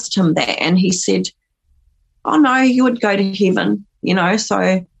asked him that, and he said, oh no, you would go to heaven,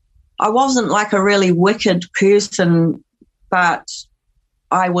 so I wasn't like a really wicked person, but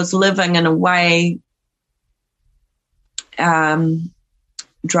I was living in a way,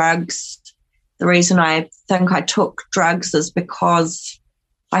 drugs. The reason I think I took drugs is because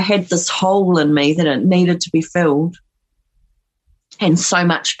I had this hole in me that it needed to be filled, and so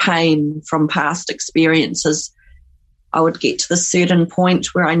much pain from past experiences. I would get to the certain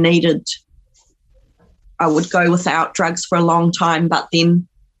point where I would go without drugs for a long time, but then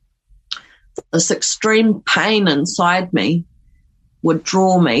this extreme pain inside me would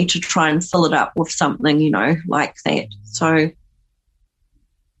draw me to try and fill it up with something, like that. So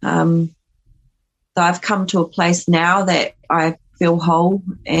I've come to a place now that I feel whole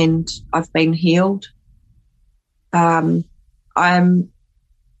and I've been healed. I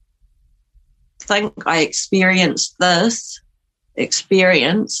think I experienced this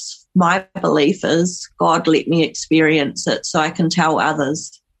experience. My belief is God let me experience it so I can tell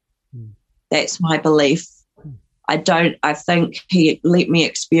others. That's my belief. I think he let me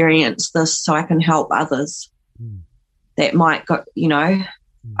experience this so I can help others that might go,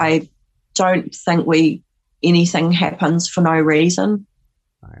 I don't think anything happens for no reason.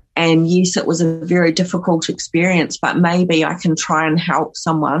 Right. And yes, it was a very difficult experience, but maybe I can try and help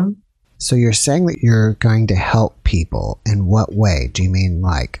someone. So you're saying that you're going to help people. In what way? Do you mean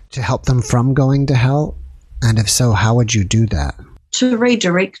like to help them from going to hell? And if so, how would you do that? To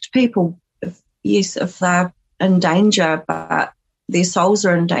redirect people, if they're in danger, but their souls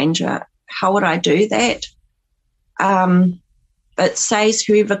are in danger. How would I do that? It says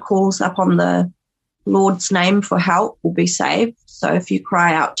whoever calls up on the Lord's name for help will be saved. So if you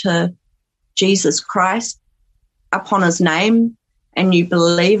cry out to Jesus Christ upon his name and you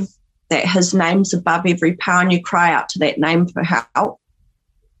believe that his name's above every power and you cry out to that name for help,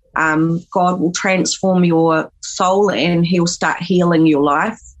 God will transform your soul and he'll start healing your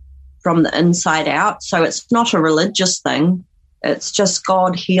life from the inside out. So it's not a religious thing. It's just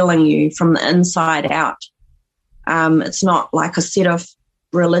God healing you from the inside out. It's not like a set of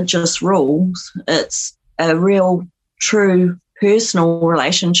religious rules. It's a real, true, personal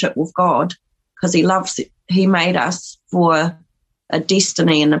relationship with God, because he made us for a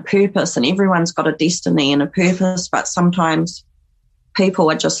destiny and a purpose, and everyone's got a destiny and a purpose, but sometimes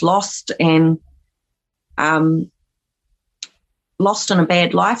people are just lost and lost in a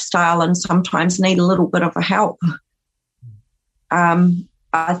bad lifestyle and sometimes need a little bit of a help.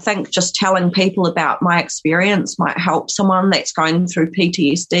 I think just telling people about my experience might help someone that's going through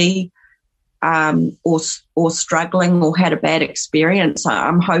PTSD or struggling or had a bad experience.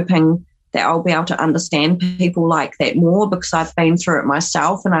 I'm hoping that I'll be able to understand people like that more, because I've been through it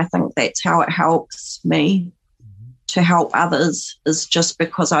myself, and I think that's how it helps me to help others, is just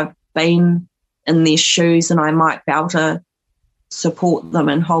because I've been in their shoes and I might be able to support them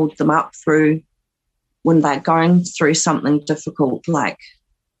and hold them up through when they're going through something difficult like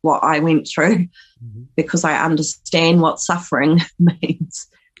what I went through, because I understand what suffering means.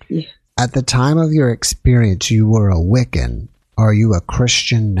 Yeah. At the time of your experience, you were a Wiccan. Are you a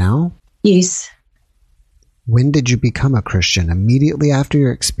Christian now? Yes. When did you become a Christian? Immediately after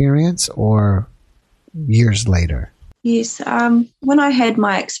your experience or years later? Yes. When I had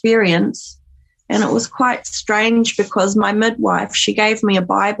my experience, and it was quite strange because my midwife, she gave me a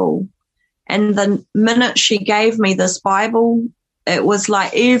Bible, And the minute she gave me this Bible, it was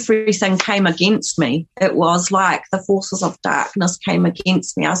like everything came against me. It was like the forces of darkness came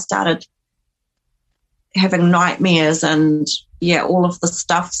against me. I started having nightmares and, all of the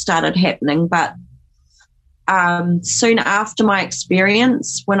stuff started happening. But soon after my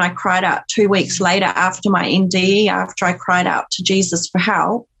experience, when I cried out 2 weeks later after my NDE, after I cried out to Jesus for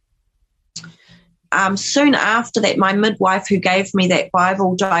help, soon after that, my midwife who gave me that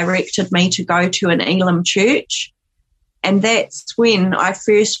Bible directed me to go to an Elim church. And that's when I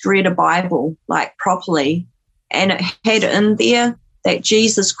first read a Bible, like properly. And it had in there that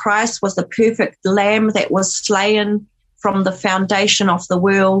Jesus Christ was the perfect lamb that was slain from the foundation of the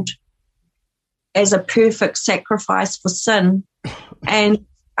world as a perfect sacrifice for sin. And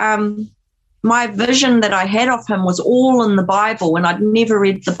my vision that I had of him was all in the Bible, and I'd never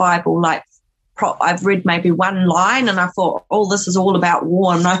read the Bible like I've read maybe one line and I thought, this is all about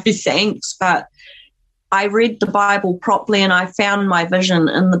war, no thanks. But I read the Bible properly and I found my vision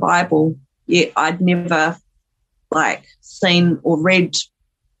in the Bible. Yet I'd never seen or read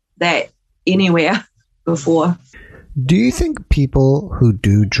that anywhere before. Do you think people who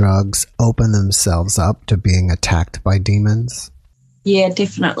do drugs open themselves up to being attacked by demons? Yeah,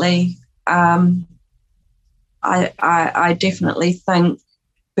 definitely. I definitely think,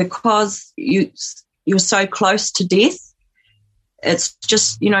 because you're so close to death, it's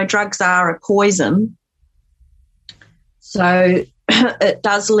just, drugs are a poison. So it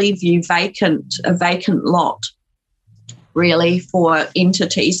does leave you a vacant lot, really, for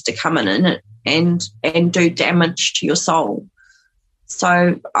entities to come in and do damage to your soul.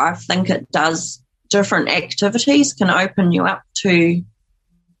 So I think it does. Different activities can open you up to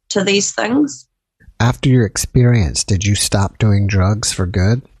these things. After your experience, did you stop doing drugs for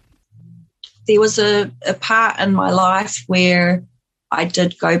good? There was a part in my life where I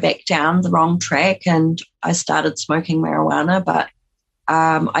did go back down the wrong track and I started smoking marijuana, but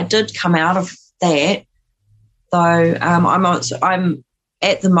I did come out of that. Though I'm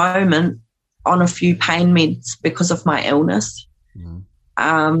at the moment on a few pain meds because of my illness,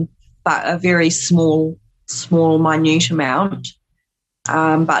 but a very small, minute amount.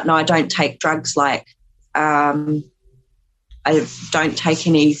 But no, I don't take drugs I don't take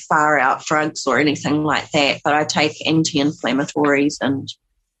any far-out drugs or anything like that, but I take anti-inflammatories and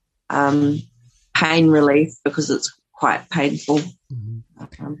pain relief because it's quite painful.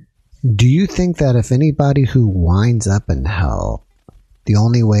 Do you think that if anybody who winds up in hell, the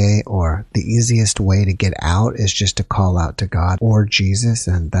only way or the easiest way to get out is just to call out to God or Jesus,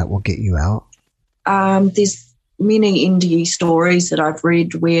 and that will get you out? There's many NDE stories that I've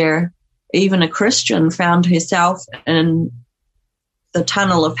read where even a Christian found herself in the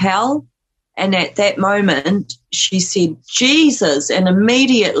tunnel of hell, and at that moment she said Jesus, and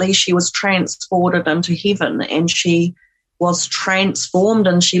immediately she was transported into heaven, and she was transformed,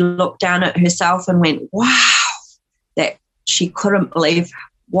 and she looked down at herself and went, wow, that she couldn't believe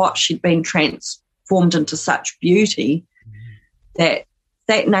what she'd been transformed into, such beauty. That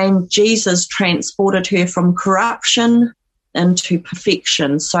name Jesus transported her from corruption into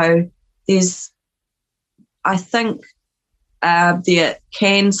perfection. So I think there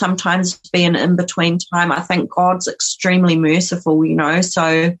can sometimes be an in-between time. I think God's extremely merciful,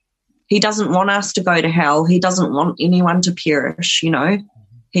 so he doesn't want us to go to hell. He doesn't want anyone to perish,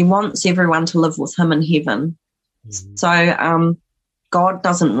 He wants everyone to live with him in heaven. Mm-hmm. So God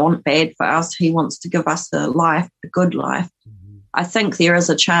doesn't want bad for us. He wants to give us a good life. Mm-hmm. I think there is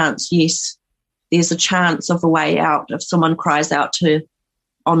a chance, yes, there's a chance of a way out if someone cries out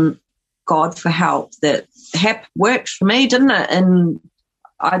on God for help. That worked for me, didn't it? And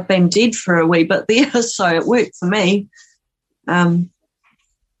I'd been dead for a wee bit there, so it worked for me.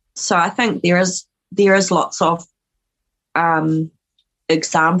 So I think there is lots of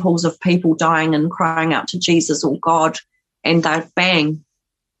examples of people dying and crying out to Jesus or God, and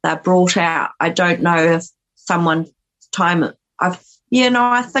they're brought out. I don't know if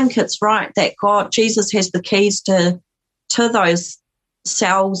I think it's right that Jesus has the keys to those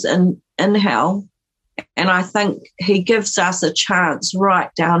cells in hell, and I think he gives us a chance right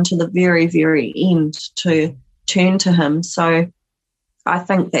down to the very, very end to turn to him. So I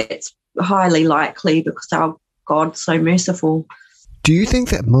think that's highly likely because our God's so merciful. Do you think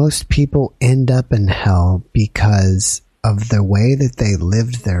that most people end up in hell because of the way that they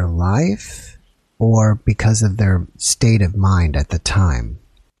lived their life or because of their state of mind at the time?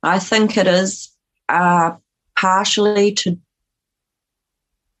 I think it is partially to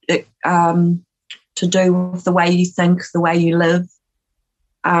do with the way you think, the way you live,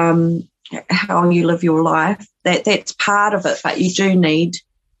 how you live your life. That's part of it, but you do need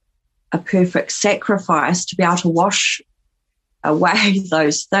a perfect sacrifice to be able to wash away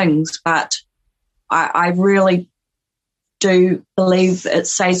those things. But I really do believe it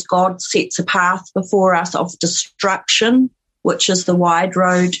says God sets a path before us of destruction, which is the wide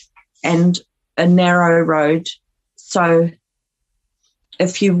road, and a narrow road. So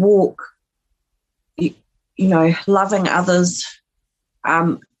if you walk, you know, loving others,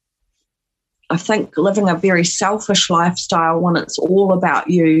 I think living a very selfish lifestyle when it's all about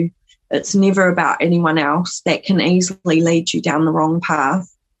you, it's never about anyone else, that can easily lead you down the wrong path.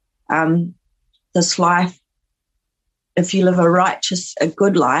 This life, if you live a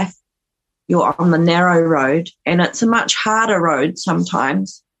good life, you're on the narrow road, and it's a much harder road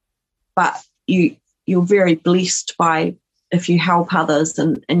sometimes, but you're very blessed by if you help others,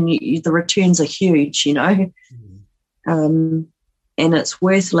 and the returns are huge, you know. And it's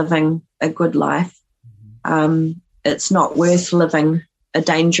worth living a good life. It's not worth living a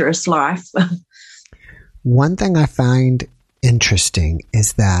dangerous life. One thing I find interesting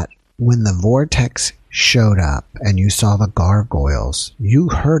is that when the vortex showed up and you saw the gargoyles, you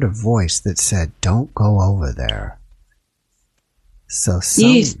heard a voice that said, "Don't go over there." So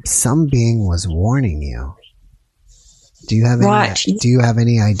some being was warning you. Do you have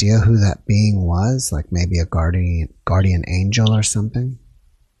any idea who that being was? Like maybe a guardian angel or something?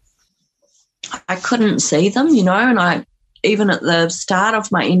 I couldn't see them, you know, and even at the start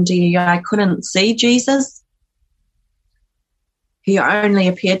of my NDE, I couldn't see Jesus. He only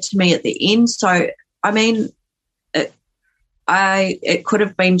appeared to me at the end. So, I mean, it could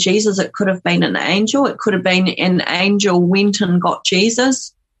have been Jesus. It could have been an angel. It could have been an angel went and got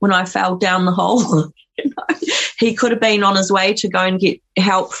Jesus when I fell down the hole. You know? He could have been on his way to go and get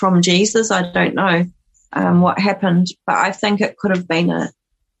help from Jesus. I don't know what happened, but I think it could have been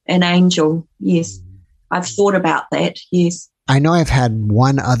an angel. Yes, I've thought about that. Yes. I know I've had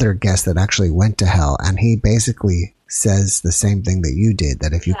one other guest that actually went to hell, and he basically says the same thing that you did,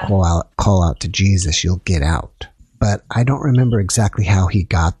 that if you call out to Jesus, you'll get out. But I don't remember exactly how he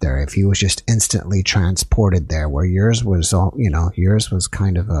got there, if he was just instantly transported there, where yours was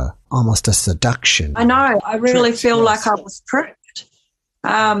kind of almost a seduction. I know. I really feel like I was tricked.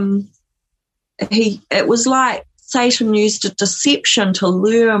 It was like Satan used a deception to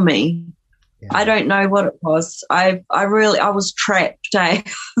lure me. Yeah. I don't know what it was. I was trapped. I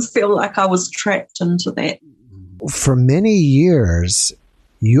feel like I was trapped into that. For many years,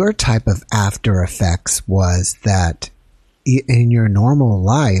 your type of after effects was that in your normal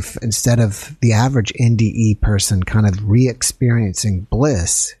life, instead of the average NDE person kind of re-experiencing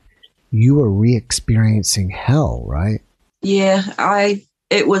bliss, you were re-experiencing hell, right? Yeah,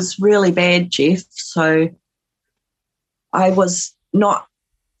 it was really bad, Jeff. So I was not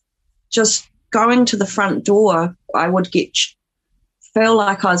just going to the front door. I would feel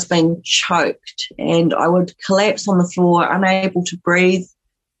like I was being choked, and I would collapse on the floor, unable to breathe.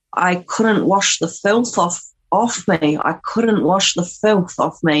 I couldn't wash the filth off me. I couldn't wash the filth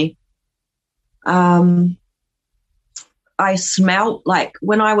off me. I smelt like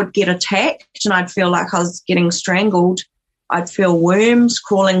when I would get attacked and I'd feel like I was getting strangled, I'd feel worms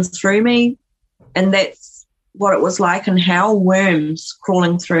crawling through me, and that's what it was like in hell, worms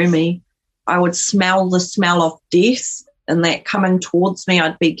crawling through me. I would smell the smell of death, and that coming towards me,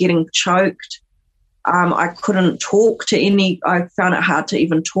 I'd be getting choked. I couldn't talk to I found it hard to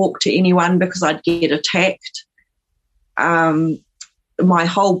even talk to anyone because I'd get attacked. My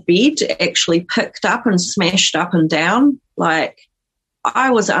whole bed actually picked up and smashed up and down. Like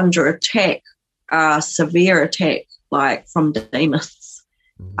I was under attack, severe attack, like from demons.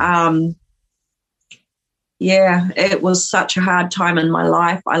 Yeah, it was such a hard time in my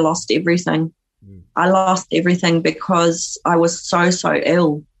life. I lost everything. I lost everything because I was so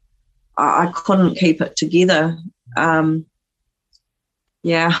ill. I couldn't keep it together.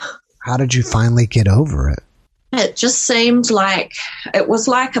 Yeah. How did you finally get over it? It just seemed like it was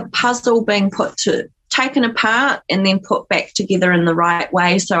like a puzzle being taken apart and then put back together in the right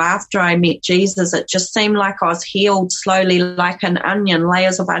way. So after I met Jesus, it just seemed like I was healed slowly, like an onion,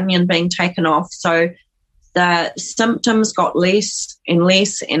 layers of onion being taken off. So the symptoms got less and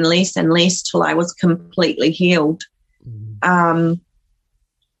less and less and less till I was completely healed.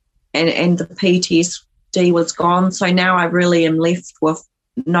 And the PTSD was gone. So now I really am left with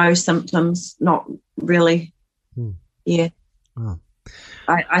no symptoms, not really. Yeah. Oh.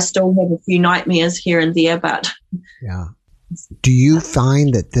 I still have a few nightmares here and there, but. Yeah. Do you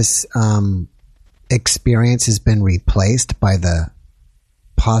find that this experience has been replaced by the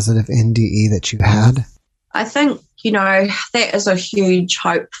positive NDE that you had? I think, that is a huge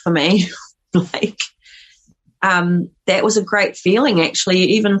hope for me. Like, that was a great feeling, actually,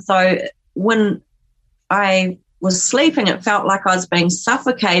 even though when I was sleeping, it felt like I was being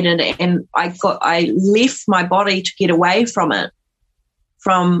suffocated, and I left my body to get away from it,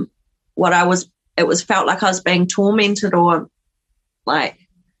 from what felt like I was being tormented or like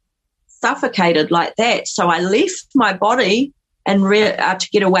suffocated like that. So I left my body and to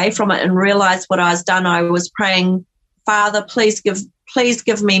get away from it and realized what I was done. I was praying, Father, please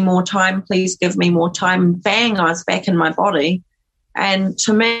give me more time. Please give me more time. And bang, I was back in my body. And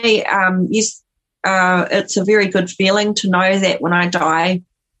to me, yes, it's a very good feeling to know that when I die,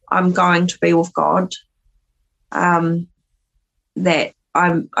 I'm going to be with God, that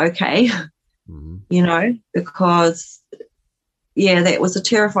I'm okay, because, that was a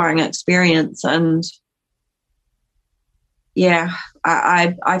terrifying experience. And,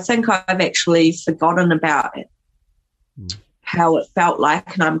 I think I've actually forgotten about it, how it felt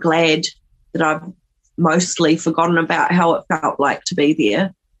like, and I'm glad that I've mostly forgotten about how it felt like to be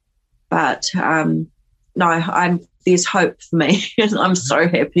there. But there's hope for me, and I'm so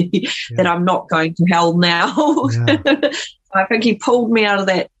happy that I'm not going to hell now. Yeah. I think he pulled me out of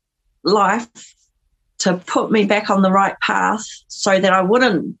that life to put me back on the right path so that I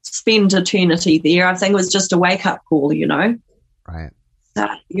wouldn't spend eternity there. I think it was just a wake-up call, Right.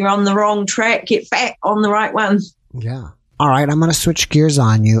 You're on the wrong track. Get back on the right one. Yeah. All right, I'm going to switch gears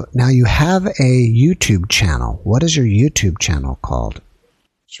on you. Now, you have a YouTube channel. What is your YouTube channel called?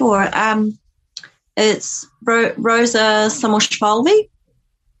 Sure. It's Rosa Samoshvalvi,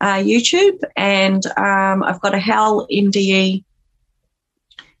 YouTube, and I've got a Hell MDE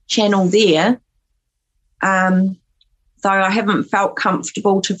channel there. Though I haven't felt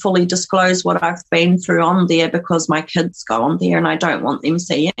comfortable to fully disclose what I've been through on there because my kids go on there and I don't want them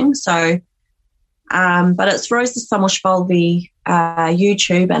seeing. So, but it's Rosa Samoshvalvi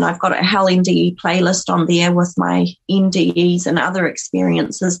YouTube, and I've got a Hell NDE playlist on there with my NDEs and other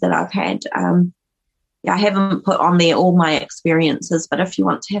experiences that I've had. I haven't put on there all my experiences, but if you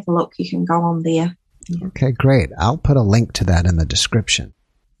want to have a look, you can go on there. Okay, great. I'll put a link to that in the description.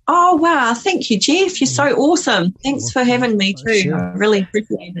 Oh, wow. Thank you, Jeff. You're so awesome. Thanks for having me too. Sure. I really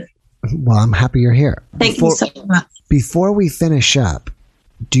appreciate it. Well, I'm happy you're here. Thank you so much. Before we finish up,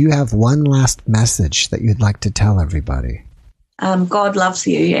 do you have one last message that you'd like to tell everybody? God loves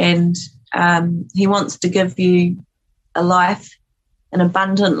you, and he wants to give you a life, an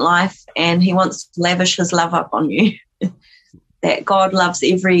abundant life, and he wants to lavish his love up on you. That God loves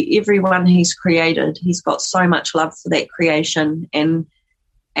everyone he's created. He's got so much love for that creation, and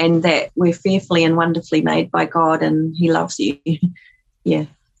that we're fearfully and wonderfully made by God, and he loves you. Yeah,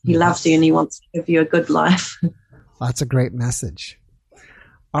 he loves you, and he wants to give you a good life. That's a great message.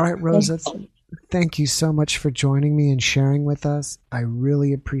 All right, Rosa, thank you so much for joining me and sharing with us. I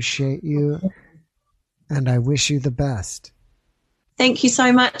really appreciate you, and I wish you the best. Thank you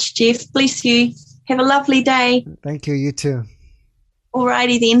so much, Jeff. Bless you. Have a lovely day. Thank you. You too. All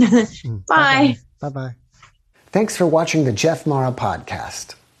righty then. Bye. Bye-bye. Thanks for watching the Jeff Mara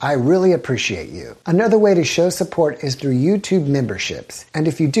podcast. I really appreciate you. Another way to show support is through YouTube memberships. And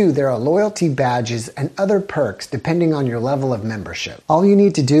if you do, there are loyalty badges and other perks depending on your level of membership. All you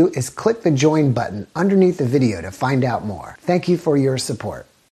need to do is click the join button underneath the video to find out more. Thank you for your support.